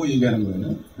어디요? 하고 얘기하는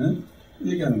거예요.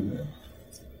 얘기하는 거예요.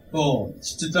 또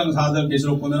 17장 4절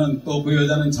계시록 보면 또 그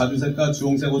여자는 자주색과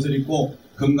주홍색 옷을 입고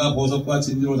금과 보석과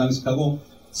진주로 장식하고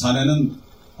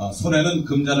손에는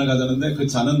금잔을 가졌는데 그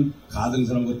잔은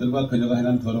가증스러운 것들과 그녀가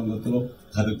행한 더러운 것들로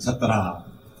가득 찼더라.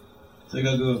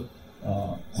 제가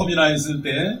코미나 있을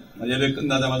때 예배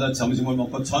끝나자마자 점심을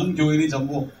먹고 전 교인이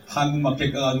전부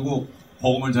한국마켓 가가지고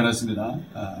복음을 전했습니다.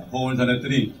 복음을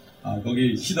전했더니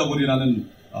거기 히더볼이라는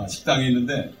식당이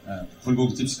있는데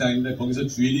불고기집 식당인데 거기서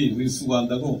주인이 우리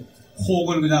수고한다고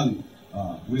콕을 그냥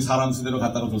우리 사람 수대로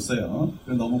갖다가 줬어요.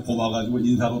 그래서 너무 고마워가지고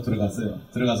인사로 들어갔어요.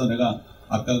 들어가서 내가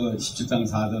아까 그 17장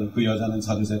 4절 그 여자는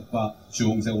자주색과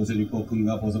주홍색 옷을 입고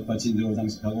금과 보석과 진주로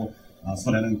장식하고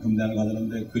손에는 금잔을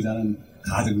가졌는데 그 잔은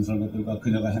가증스러운 것들과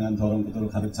그녀가 행한 더러운 것들로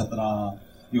가득 찼더라.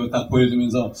 이거 딱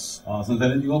보여주면서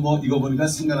선생님 이거 보니까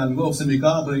생각나는 거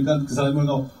없습니까? 그러니까 그 사람이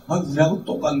뭐가 우리하고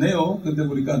똑같네요. 근데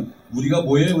보니까 우리가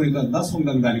뭐예요? 그러니까 나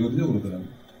성당 다니거든요. 그러더라고요.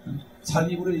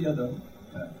 자기 입으로 얘기하더라고요.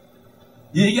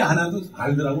 얘기 안 해도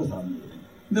알더라고 사람들이.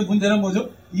 근데 문제는 뭐죠?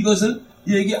 이것을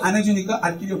얘기 안 해주니까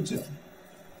알 길이 없죠.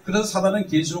 그래서 사단은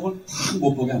계시록을 다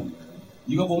못 보게 하는 거예요.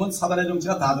 이거 보면 사단의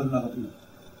정체가 다 드러나거든요.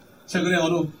 최근에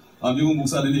어느 미국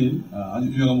목사님이 아주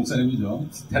유명한 목사님이죠.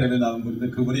 텔레비에 나온 분인데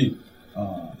그분이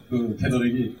그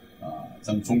캐톨릭이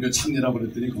참 종교 창리라고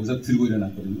그랬더니 거기서 들고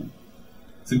일어났거든요.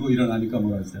 들고 일어나니까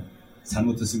뭐가 했어요?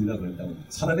 잘못했습니다 그랬다고.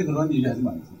 차라리 그런 얘기 하지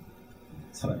마세요.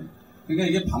 차라리. 그러니까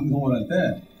이게 방송을 할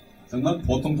때 정말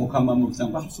보통 독한만 먹지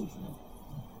않고 할 수 없어요.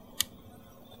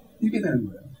 이렇게 되는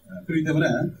거예요. 그렇기 때문에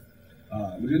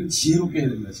우리는 지혜롭게 해야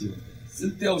됩니다. 지혜롭게.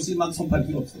 쓸데없이 막 손팔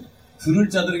필요 없어요. 들을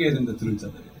자들에게 해야 됩니다. 들을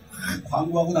자들에게.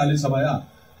 광고하고 난리 쳐봐야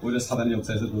오히려 사단의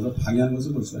역사에서 그것을 방해하는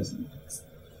것을 볼 수가 있습니다.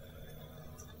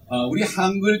 우리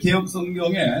한글 개혁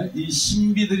성경에 이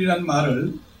신비들이라는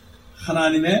말을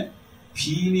하나님의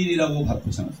비밀이라고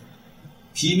붙여놨어요.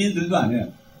 비밀들도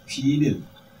아니에요.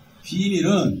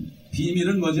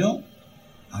 비밀은 뭐죠?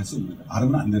 알 수 없는 거예요.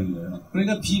 알면 안 되는 거예요.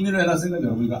 그러니까 비밀을 해놨으니까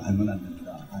여러분이가 알면 안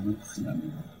됩니다. 알면 큰일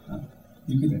납니다.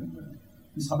 이렇게 되는 거예요.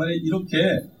 사단이 이렇게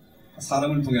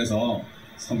사람을 통해서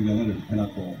성경을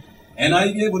해놨고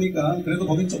NIV에 보니까 그래도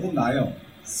거긴 조금 나아요.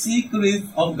 Secret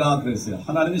of God 그랬어요.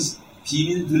 하나님의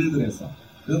비밀들 그랬어.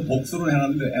 그래서 복수를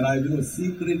해놨는데 NIV도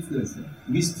Secret 그랬어요.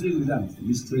 Mystery 그러지 않았어요.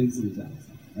 Mysteries 그러지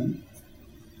않았어요.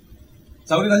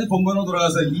 자, 우리 다시 본문으로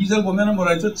돌아가서 2절 보면은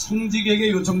뭐라 했죠?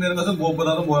 청지기에게 요청되는 것은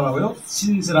무엇보다도 뭐라고요?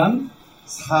 신실한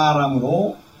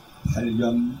사람으로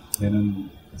발견되는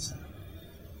것이다.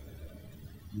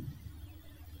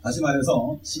 다시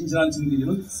말해서 신실한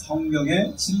증인은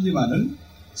성경의 진리만을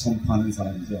전파하는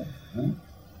사람이죠.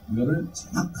 이거를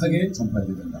정확하게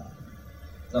전파해야 된다.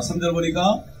 자, 3절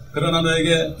보니까 그러나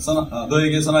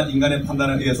너에게서나 인간의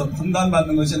판단에 의해서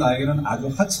판단받는 것이 나에게는 아주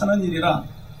하찮은 일이라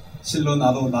실로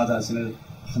나도 나 자신을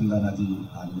판단하지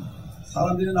아니하노라.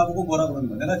 사람들이 나보고 뭐라 그러는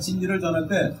거야? 내가 진리를 전할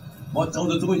때 뭐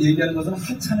어쩌고저쩌고 얘기하는 것은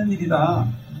하찮은 일이다.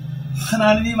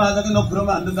 하나님이 만약에 너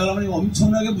그러면 안 된다 그러면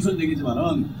엄청나게 무서운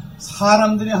얘기지만은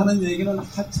사람들이 하는 얘기는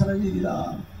하찮은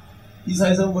일이다.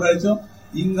 이사에서 뭐라 했죠?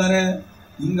 인간의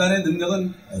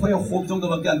능력은 코에 호흡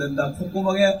정도밖에 안 된다.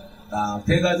 콧구멍에 딱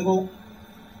대가지고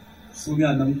숨이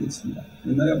안 나면 끝입니다.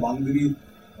 옛날에 왕들이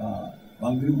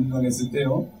운동했을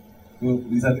때요, 그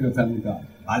의사들이 어떻게 합니까?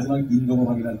 마지막 인동을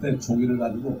확인할 때 종이를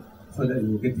가지고 코에다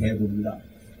이렇게 대봅니다.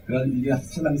 그러나 이게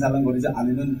살랑살랑 거리지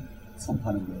않으면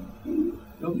선파하는 거예요.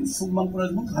 여기 숨만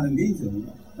뿌려주면 가는 게 있어요.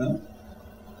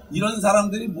 이런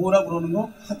사람들이 뭐라 그러는 거?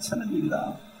 하찮은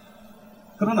일이다.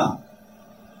 그러나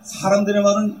사람들의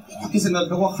말은 이렇게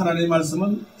생각하고 하나님의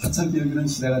말씀은 하찮게 여기는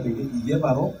시대가 된 게 이게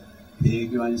바로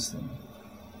배교한 시대입니다.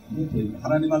 이게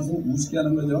하나님 말씀을 우습게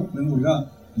하는 거죠. 그러면 우리가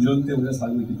이런 때 우리가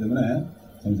살고 있기 때문에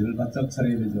정신을 바짝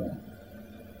차려야 되죠.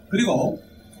 그리고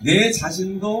내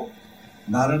자신도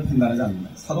나를 판단하지 않는다.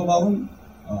 사도 바울은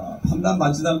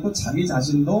판단받지도 않고 자기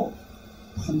자신도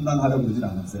판단하려고 그러질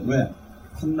않았어요. 왜?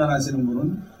 판단하시는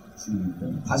분은 주님이기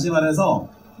때문에. 다시 말해서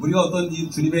우리가 어떤 이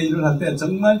주님의 일을 할 때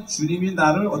정말 주님이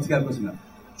나를 어떻게 할 것인가,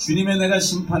 주님의 내가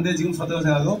심판대 지금 서다고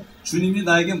생각하고 주님이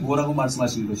나에게 뭐라고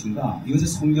말씀하시는 것인가, 이것이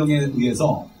성경에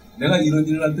의해서 내가 이런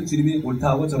일을 할 때 주님이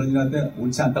옳다고 저런 일을 할 때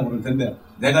옳지 않다고 그럴 텐데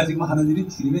내가 지금 하는 일이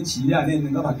주님의 진리 안에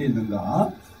있는가 밖에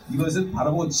있는가, 이것을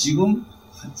바라보고 지금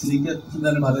주님께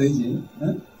판단을 받아야지.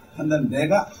 판단,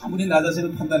 내가 아무리 나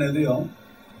자신을 판단해도요,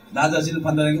 나 자신을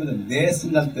판단하기보다는 내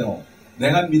생각대로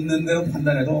내가 믿는 대로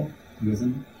판단해도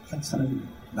이것은 하찮은 일입니다.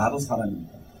 나도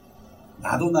사람입니다.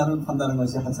 나도 나를 판단하는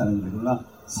것이 하찮은 일이다. 그러나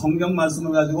성경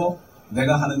말씀을 가지고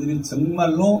내가 하는 일이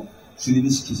정말로 주님이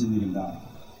시키신 일인가,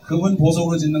 금은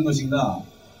보석으로 짓는 것인가,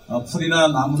 풀이나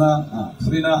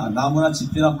나무나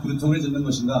집이나 그루통을 짓는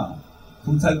것인가,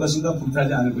 불탈 것인가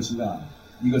불타지 않을 것인가,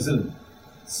 이것을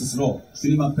스스로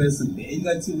주님 앞에서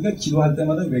매일같이 우리가 기도할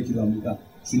때마다 왜 기도합니까?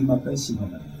 주님 앞에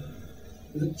심판하는 거예요.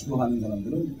 그래서 기도하는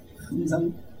사람들은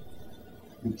항상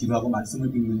기도하고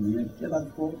말씀을 읽는 중에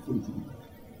깨닫고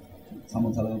돌이킵니다.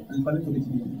 잘못하다가 빨리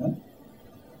돌이키는 겁니다.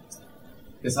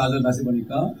 그래서 4절 다시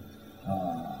보니까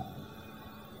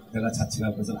내가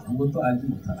자책할 것을 아무것도 알지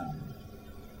못하나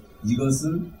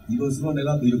이것으로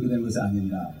내가 의롭게 된 것이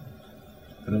아니라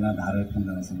그러나 나를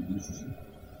판단하시는 분이 주십니다.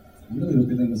 우리가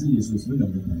의롭게 된 것은 예수 그리스도를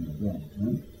영접하는 거죠.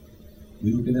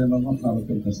 의롭게 되는 방법은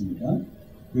하나밖에 없겠습니까?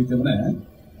 그렇기 때문에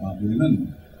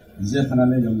우리는 이제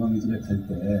하나님의 영광의 집에 갈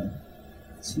때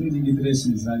청지기들의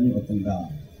신실함이 어떤가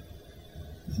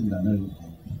판단을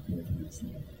받게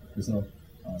되겠습니다. 그래서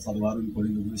사도 바울은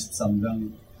고린도전서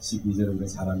 13장 12절에 우리가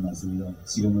잘 아는 말씀이죠.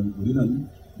 지금은 우리는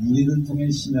윤희를 통해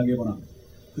신약에 보나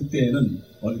그때에는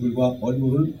얼굴과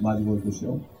얼굴을 마주볼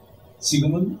것이요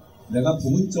지금은 내가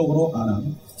부분적으로 아나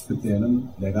그때에는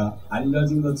내가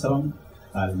알려진 것처럼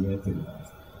알게 되리라.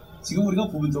 지금 우리가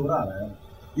부분적으로 알아요.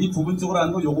 이 부분적으로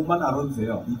아는 거 요것만 알아도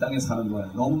돼요. 이 땅에 사는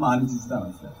동안에 너무 많이 주지도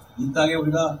않았어요. 이 땅에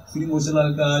우리가 주님 오실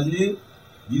날까지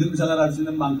믿음 생활할 수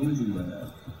있는 만큼을 준 거예요.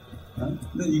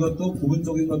 근데 이것도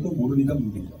부분적인 것도 모르니까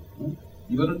문제죠.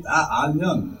 이거를 다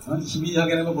알면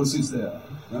희미하게 볼 수 있어요.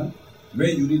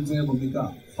 왜 유리를 통해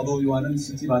봅니까? 사도 요한은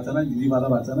실제 봤잖아요. 유리바다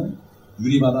봤잖아요.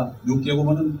 유리바다 욕게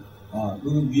보면은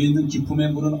그 위에 있는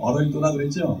기품의 물은 얼어있더라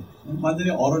그랬죠.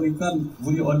 완전히 얼으니까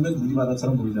물이 얼면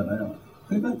유리바다처럼 보이잖아요.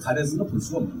 그러니까 가려서는 볼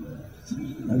수가 없는 거예요.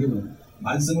 희미하게 보는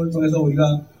말씀을 통해서 우리가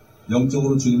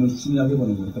영적으로 주님을 희미하게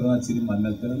보는 거예요. 그러나 주님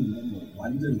만날 때는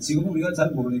완전히 지금은 우리가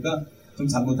잘 모르니까 좀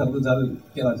잘못하고도 잘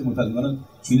깨닫지 못하지만은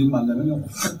주님 만나면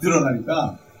확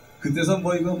드러나니까 그때서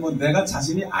내가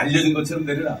자신이 알려진 것처럼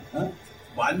되리라.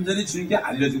 완전히 주님께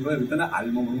알려진 거예요. 그때는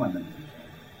알몸으로 만나는 거예요.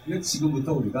 그러니까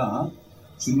지금부터 우리가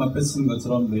주님 앞에 쓴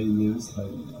것처럼 매일매일 살아야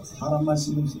됩니다. 사람만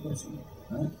신경 쓸 거 없습니다.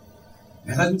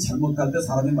 내가 좀 잘못할 때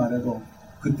사람이 말해도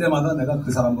그때마다 내가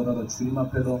그 사람보다도 주님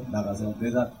앞에도 나가서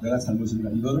내가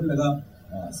잘못입니다. 이거를 내가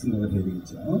생각을 해야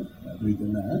되겠죠. 그렇기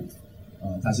때문에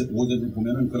다시 5절을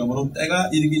보면은 그러므로 때가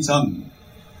이르기 전,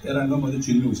 때라는 건 먼저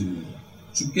주님이 오시는 거죠.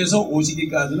 주께서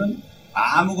오시기까지는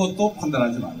아무것도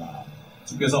판단하지 말라.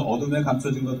 주께서 어둠에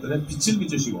감춰진 것들에 빛을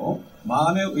비추시고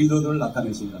마음의 의도들을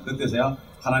나타내십니다. 그때서야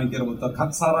하나님께로부터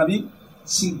각 사람이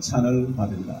칭찬을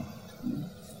받으리라.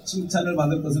 칭찬을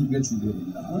받을 것을 우리가 준비해야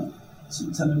됩니다.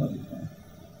 칭찬을 받으리라.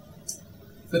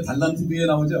 그 달란트 뒤에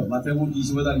나오죠. 마태복음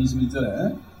 25장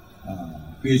 21절에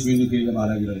그의 주인이 그에게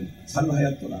말하기를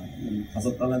잘하였도다.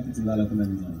 5달란트 2달란트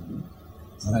내는 사람이고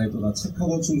잘하였도다.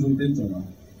 착하고 충성된 종아.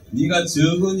 네가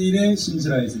적은 일에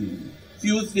신실하였으니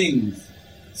few things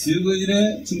적은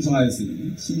일에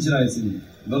충성하였으니 신실하였으니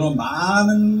너로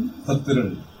많은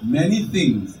것들을 many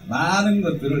things 많은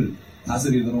것들을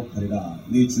다스리도록 하리라.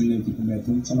 네 주인의 기쁨에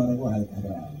동참하라고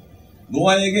하더라.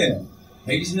 노아에게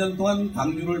 120년 동안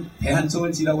방주를 배 한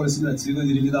척을 지라고 했습니다. 적은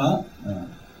일입니다.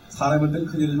 사람이 볼 때는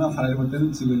큰일이지만 하나님 볼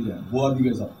때는 적은 일이에요. 뭐와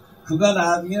비교해서 그가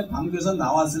나중에 방주에서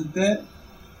나왔을 때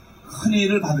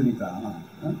큰일을 받으니까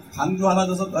방주 하나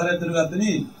져서 안에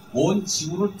들어갔더니 온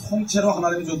지구를 통째로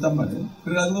하나님이 줬단 말이에요.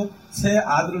 그래가지고 새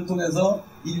아들을 통해서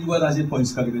인류가 다시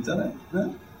번식하게 됐잖아요.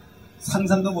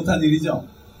 상상도 못한 일이죠.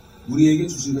 우리에게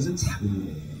주신 것은 작은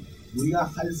일이에요. 우리가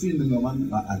할 수 있는 것만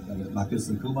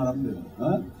맡겼어요. 그것만 하면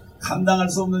돼요. 감당할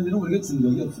수 없는 일은 우리에게 준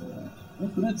적이 없어요.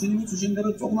 그냥 주님이 주신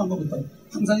대로 조그만 것부터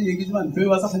항상 얘기지만 교회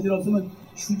와서 할 일 없으면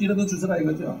휴지라도 주세라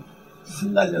이거죠.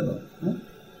 한 가지라도.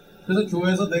 그래서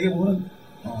교회에서 내게 보면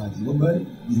이건 왜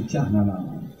이렇게 안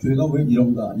하나, 교회가 왜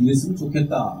이런가, 이랬으면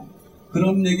좋겠다,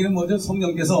 그런 얘기는 뭐죠?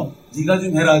 성령께서 네가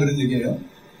좀 해라 그런 얘기예요.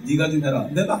 네가 좀 해라.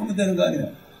 내가 하면 되는 거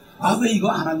아니에요. 왜 이거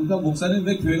안 합니까? 목사님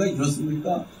왜 교회가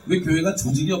이렇습니까? 왜 교회가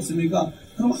조직이 없습니까?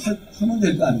 그럼 하면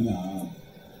될 거 아니냐.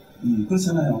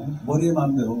 그렇잖아요. 머리의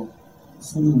마음대로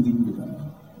손이 움직이는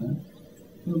거잖아요.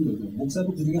 그런 거죠.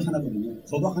 목사도 그 중에 하나거든요.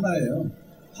 저도 하나예요.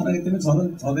 하나이기 때문에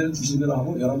저는 저대로 주신 대로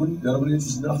하고 여러분에게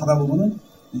주신 대로 하다 보면은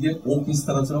이게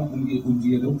오케스트라처럼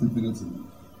움직이게 되고 불평이 없습니다.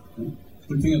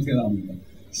 불평이 어떻게 나옵니까?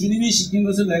 주님이 시킨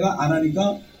것을 내가 안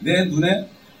하니까 내 눈에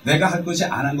내가 할 것이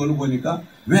안 한 걸로 보니까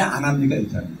왜 안 합니까?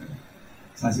 이렇게 하는 거예요.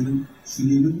 사실은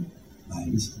주님은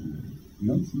나에게 시킨 거예요.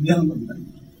 이건 분명한 겁니다.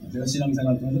 제가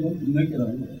신앙생활 통해서 분명히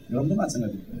깨달은 거예요. 여러분도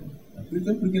마찬가지일 거예요.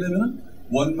 그러니까 그렇게 되면은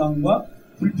원망과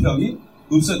불평이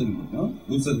없어지는 거예요.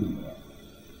 없어지는 거예요.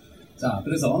 자,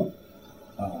 그래서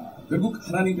결국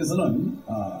하나님께서는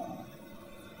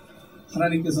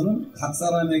각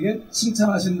사람에게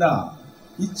칭찬하신다.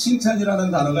 이 칭찬이라는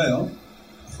단어가요,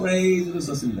 praise를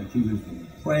썼습니다.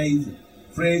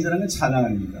 praise라는 건 찬양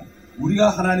아닙니까? 우리가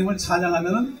하나님을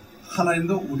찬양하면은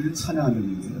하나님도 우리를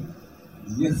찬양하는 거예요.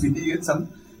 이게 참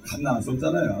감당할 수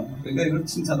없잖아요. 그러니까 이걸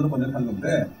칭찬으로 번역한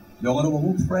건데 영어로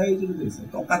보면 praise로 되어 있어요.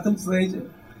 똑같은 praise.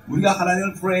 우리가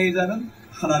하나님을 praise하는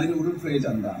하나님이 우리를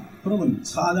praise한다. 그러면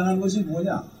찬양하는 것이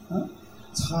뭐냐?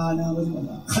 찬양하는 것이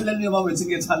뭐냐? 할렐루야만 외친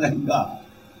게 찬양인가?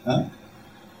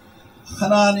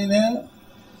 하나님의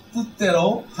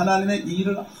뜻대로 하나님의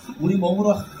일을 우리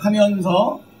몸으로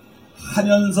하면서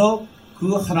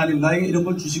그 하나님, 나에게 이런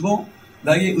걸 주시고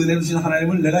나에게 은혜 주신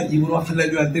하나님을 내가 입으로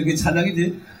할렐루야 할 때 그게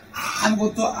찬양이지.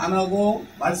 아무것도 안 하고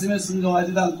말씀에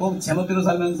순종하지도 않고 제멋대로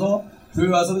살면서 교회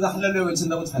와서 그냥 할렐루야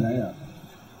외친다고 찬양해요.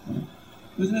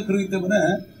 요즘에 그렇기 때문에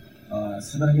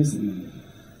사단에게 쓰는 거예요.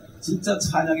 진짜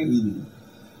찬양의 의미,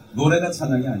 노래가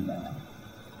찬양이 아니다.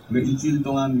 우리가 일주일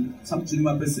동안 참 주님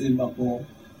앞에 쓰임받고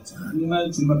정말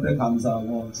주님 앞에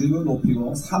감사하고 주님을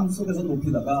높이고 삶 속에서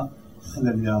높이다가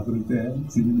할렐루야 그럴 때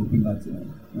주님 높임 받죠.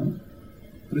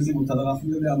 그러지 못하다가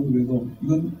할렐루야 하면 그래도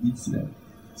이건 입술에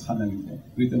찬양이죠.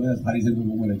 그렇기 때문에 바리새인들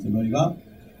보면 했죠.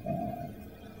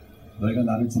 너희가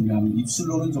나를 존경하면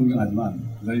입술로는 존경하지만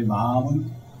너희 마음은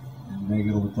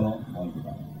내게로부터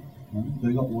멀다.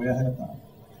 너희가 오해하였다.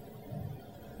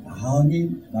 마음이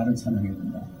나를 찬양해야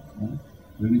된다.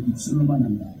 너희는 입술로만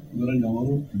한다. 이거를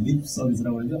영어로 립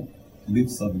서비스라고 그러죠. 립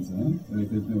서비스. 그렇기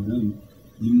때문에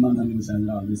입만 하는 것이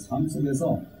아니라 우리 삶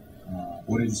속에서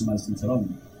오래 주신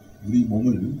말씀처럼 우리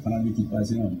몸을 하나님이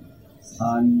기뻐하시는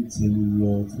산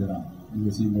제물로 드려라.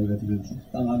 이것이 너희가 드릴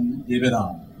적당한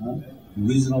예배다.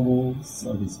 reasonable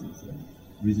service.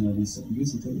 reasonable service. 이게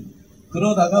진짜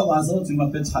그러다가 와서 주님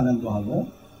앞에 찬양도 하고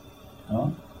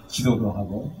기도도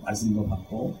하고 말씀도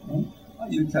받고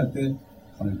이렇게 할 때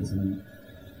하나님께서는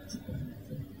기뻐합니다.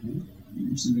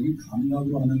 육신적인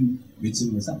감각으로 하는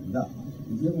외치는 것이 아니다.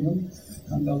 이제 보면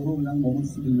감각으로 그냥 몸을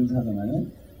흔들면서 하잖아요.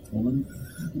 몸을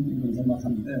흔들면서 막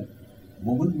하는데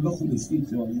몸을 우리가 흔들 수도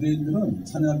있죠. 유대인들은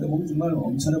찬양할 때 보면 정말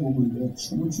엄청나게 몸을 흔들어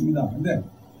춤을 춥니다. 근데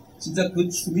진짜 그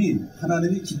춤이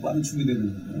하나님이 기뻐하는 춤이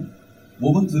되는 거예요.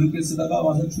 몸은 더럽게 쓰다가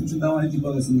와서 춤춘다고 하니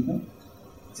기뻐하겠습니까?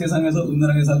 세상에서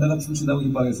음란하게 살다가 춤춘다고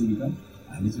기뻐하겠습니까?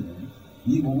 아니죠.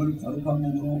 이 몸을 거룩한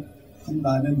몸으로 한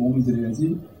다음에 몸을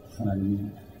드려야지 하나님이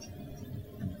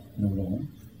그러므로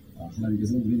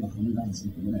하나님께서는 우리 마음을 다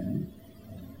아시기 때문에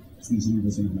중심을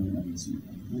보시는 하나님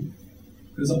아니겠습니까?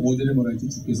 그래서 5절에 뭐라 했지?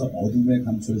 주께서 어둠에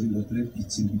감춰진 것들에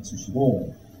빛을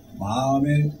비추시고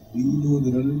마음의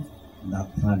의도들을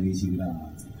나타내시리라.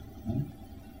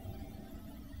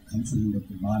 감춰진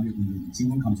것들, 마음의 의도,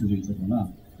 지금은 감춰져 있죠. 그러나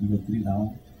이것들이 다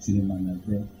주님 만날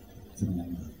때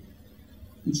드러납니다.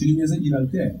 주님께서 일할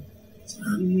때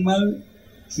정말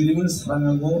주님을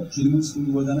사랑하고 주님을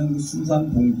섬기고자 하는 그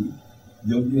순수한 동기,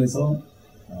 여기에서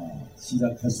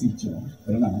시작할 수 있죠.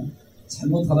 그러나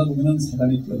잘못하다 보면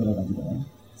사단이 끼어들어가지고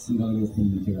생각을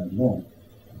공격해가지고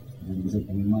여기서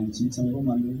엉망진창으로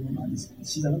만드는 경우가 많이 있습니다.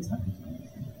 시작은 잘하죠.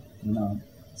 그러나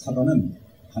사단은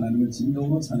하나님을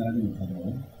진정으로 찬양하지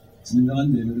못하고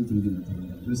진정한 예배를 드리지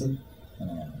못합니다. 그래서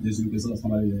예수님께서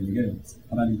사마리아에게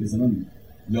하나님께서는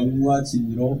영과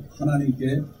진리로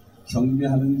하나님께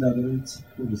경배하는 자들을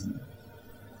찾고 계십니다.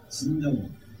 진정으로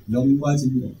영과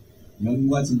진리로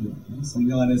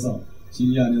성령 안에서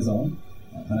진리 안에서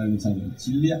하나님을 찾는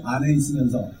진리 안에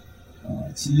있으면서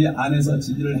진리 안에서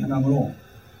진리를 행함으로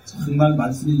정말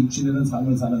말씀이 육신되는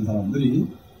삶을 사는 사람들이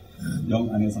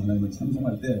영 안에서 하나님을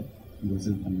찬송할 때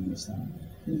이것을 받는 것이다.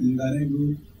 인간의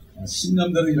그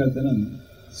신념대로 일할 때는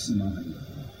실망합니다.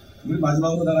 우리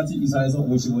마지막으로 다 같이 이사야서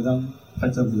 55장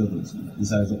 8절 9절 보겠습니다.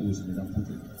 이사야서 55장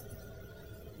 8절.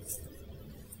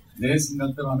 내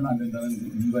생각대로 하면 안 된다는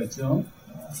이유가 있죠.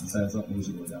 이사야서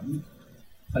 55장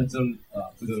 8절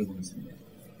 9절을 보겠습니다.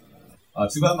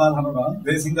 주가 말하노라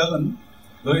내 생각은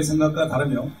너의 생각과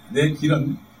다르며 내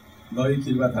길은 너의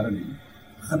길과 다르니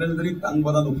하늘들이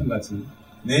땅보다 높은 같이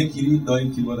내 길이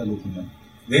너의 길보다 높으며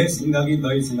내 생각이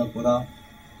너의 생각보다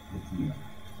높으니라.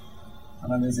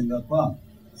 하나님의 생각과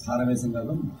사람의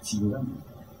생각은 비교가 안 됩니다.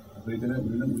 그렇기 때문에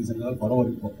우리는 우리 생각을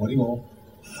버리고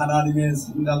하나님의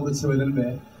생각으로 채워야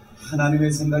되는데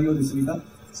하나님의 생각이 어디 있습니까?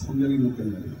 성경이 그렇게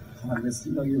말이에요. 하나님의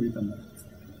생각이 어디 있단 말이에요.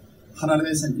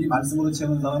 하나님의 생각, 이 말씀으로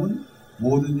채우는 사람은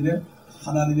모든 일에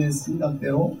하나님의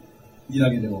생각대로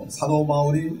일하게 되고 사도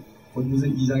바울이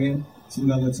고린도전서 2장에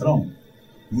증거한 것처럼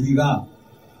우리가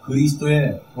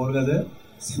그리스도의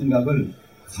생각을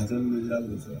가졌느니라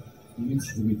그랬어요. 이미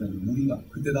가지고 있다는 우리가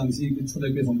그때 당시 그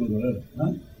초대교회 성도들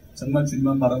정말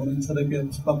주님만 바라보는 초대교회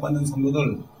핍박받는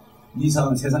성도들 이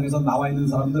사람 세상에서 나와 있는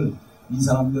사람들 이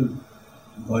사람들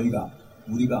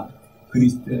우리가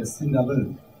그리스도의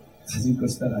생각을 가질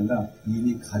것이다가 아니라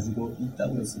이미 가지고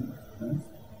있다고 했습니다.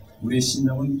 우리의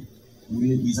신념은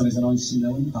우리의 이성에서 나온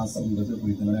신념은 다 썩은 거죠.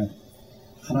 그렇기 때문에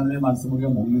하나님의 말씀을 우리가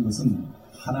먹는 것은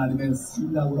하나님의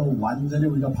생각으로 완전히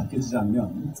우리가 바뀌어지지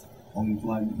않으면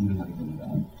엉뚱한 일을 하게 됩니다.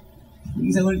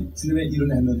 평생을 주님의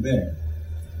일을 했는데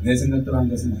내 생각대로 한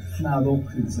것은 하나도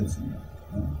크레딧이 없습니다.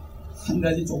 한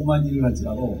가지 조그만 일을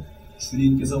할지라도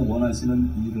주님께서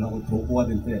원하시는 일을 하고 도구가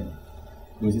될 때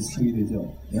그것이 상이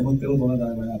되죠. 내 멋대로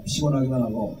돌아다니거나 피곤하기만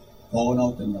하고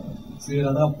번아웃 된다고. 주에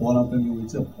가다가 번아웃 되는 경우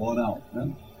있죠. 번아웃.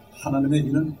 하나님의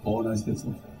일은 번아웃이 될 수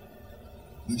없어요.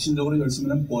 육신적으로 열심히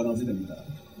하면 번아웃이 됩니다.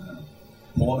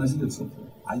 번아웃이 될 수 없어요.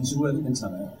 안식으로 해도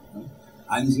괜찮아요.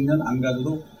 안식년 안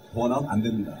가져도 번아웃 안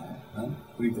됩니다.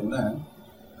 그렇기 때문에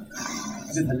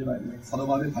끝까지 달려가야 돼요. 사도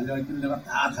바울이 달려갈 길을 내가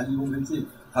다 달리고 그랬지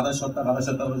가다 쉬었다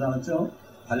그러지 않았죠?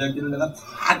 달려갈 길을 내가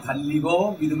다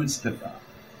달리고 믿음을 지켰다.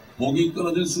 목이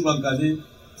끊어진 순간까지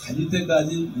달릴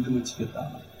때까지 믿음을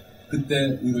지켰다.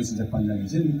 그때 의로우신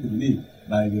재판장이신 그분이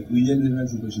나에게 의의 능력을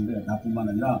줄 것인데 나뿐만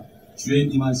아니라 주의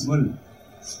임하심을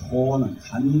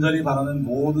간절히 바라는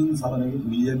모든 사람에게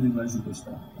의의 능력을 줄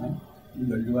것이다. 이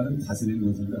면류관은 다스리는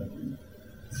것입니다.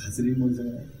 다스리는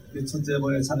것이에요. 첫째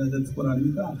번에 찬양자 특권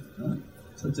아닙니까?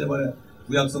 첫째 번에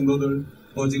구약 성도들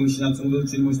또 지금 신약 성도들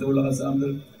주님 오실 때 올라갈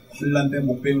사람들 환난 때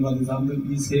목배임을 받은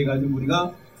사람들 이 세 가지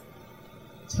무리가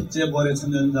첫째 부활의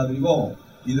천년자들이고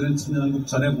이들은 천년왕국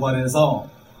전에 부활해서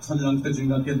천년왕국 때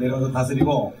주님과 함께 내려와서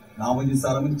다스리고 나머지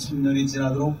사람은 천년이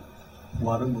지나도록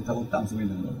부활을 못하고 땅속에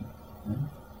있는 거예요.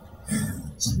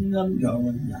 천년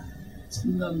여러분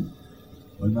천년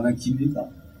얼마나 깁니까?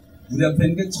 우리 앞에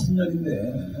있는 게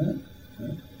천년인데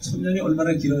천년이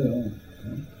얼마나 길어요.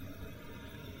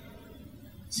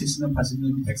 70년,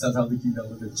 80년, 104살도 길다고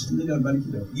그러는데 천년이 얼마나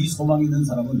길어요. 이 소망이 있는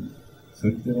사람은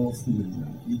절대로 흔들리지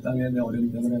않아요. 이 땅에 내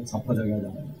어려움 때문에 자포자기하지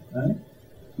않아요.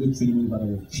 그 주님을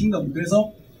바라고 킹덤.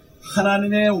 그래서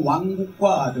하나님의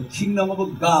왕국과 the kingdom of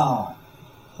God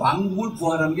왕국을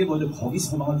구하라는 게 뭐죠? 거기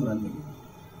소망을 두라는 얘기예요.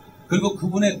 그리고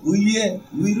그분의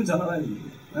의를 전하라는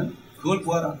얘기예요. 그걸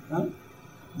구하라.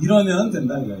 이러면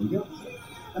된다 이거야. 이게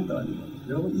간단한 거예요.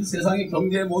 여러분 이 세상의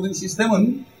경제의 모든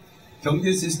시스템은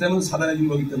사단의 준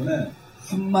거기 때문에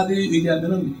한마디로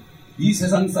얘기하면은 이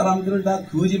세상 사람들을 다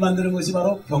거지 만드는 것이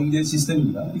바로 경제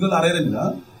시스템입니다. 이걸 알아야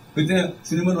됩니다. 그때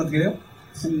주님은 어떻게 해요?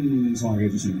 풍성하게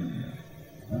해주시는 겁니다.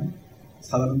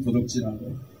 사단은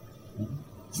도둑질하고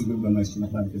죽을 멸망시키는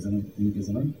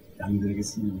하나님께서는 양들에게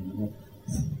생명을 주고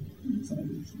풍성하게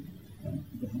해주십니다.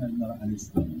 이게 하나님 나라 안에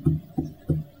주는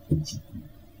기쁨,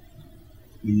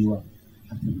 의와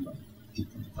하품과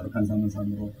기쁨, 거룩한 삶을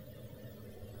삶으로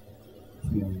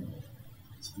풍요하게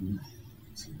기쁨이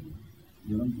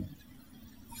이거는 뭐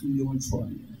환경을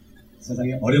초월합니다.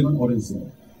 세상에 어려면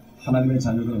어릴수록 하나님의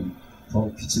자녀들은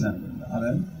더 빛이 나는 겁니다.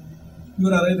 아멘.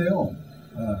 이걸 알아야 돼요.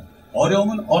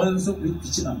 어려우면 어려울수록 우리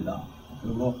빛이 납니다.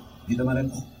 그리고 믿음 안에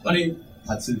굳건히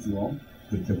밭을 주고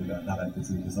그렇게 우리가 나갈 때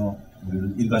주님께서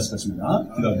우리를 인도하실 것입니다.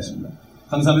 기도하겠습니다.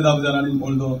 감사합니다. 아버지 하나님,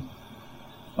 오늘도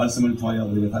말씀을 통하여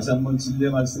우리에게 다시 한번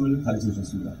진리의 말씀을 가르쳐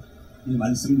주셨습니다. 이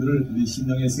말씀들을 우리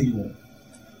심령에 새기고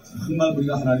정말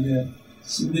우리가 하나님의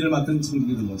신비를 맡은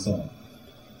청지기들로서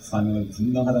사명을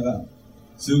분당하다가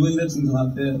즐거운 일에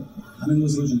충성할 때 많은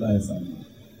것으로 준다 했사오니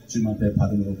주님 앞에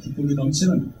받음으로 기쁨이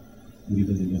넘치는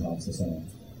우리들 되게 하옵소서.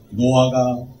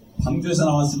 노아가 방주에서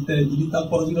나왔을 때 입이 딱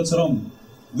벌어진 것처럼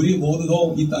우리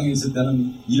모두도 이 땅에 있을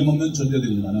때는 이름 없는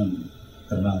존재들이지만은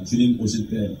그러나 주님 오실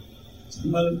때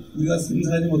정말 우리가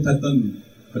상상하지 못했던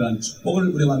그러한 축복을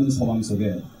우려받는 소망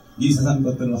속에 이 세상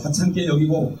것들을 하찮게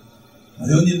여기고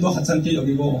어려운 일도 하찮게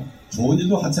여기고 좋은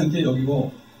일도 하찮게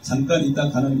여기고 잠깐 있다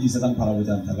가는 이 세상 바라보지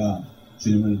않다가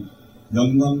주님을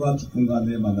영광과 기쁨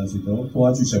가운데 만날 수 있도록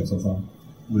도와주시옵소서.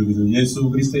 우리 구주 예수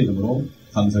그리스도의 이름으로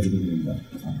감사드립니다.